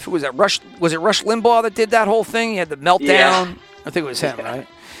live. Was it Rush Limbaugh that did that whole thing? He had the meltdown. Yeah. I think it was him, right?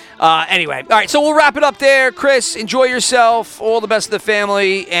 Anyway, all right, so we'll wrap it up there. Chris, enjoy yourself. All the best to the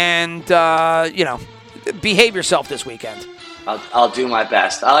family, and, behave yourself this weekend. I'll do my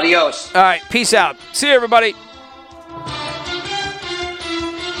best. Adios. All right, peace out. See you, everybody.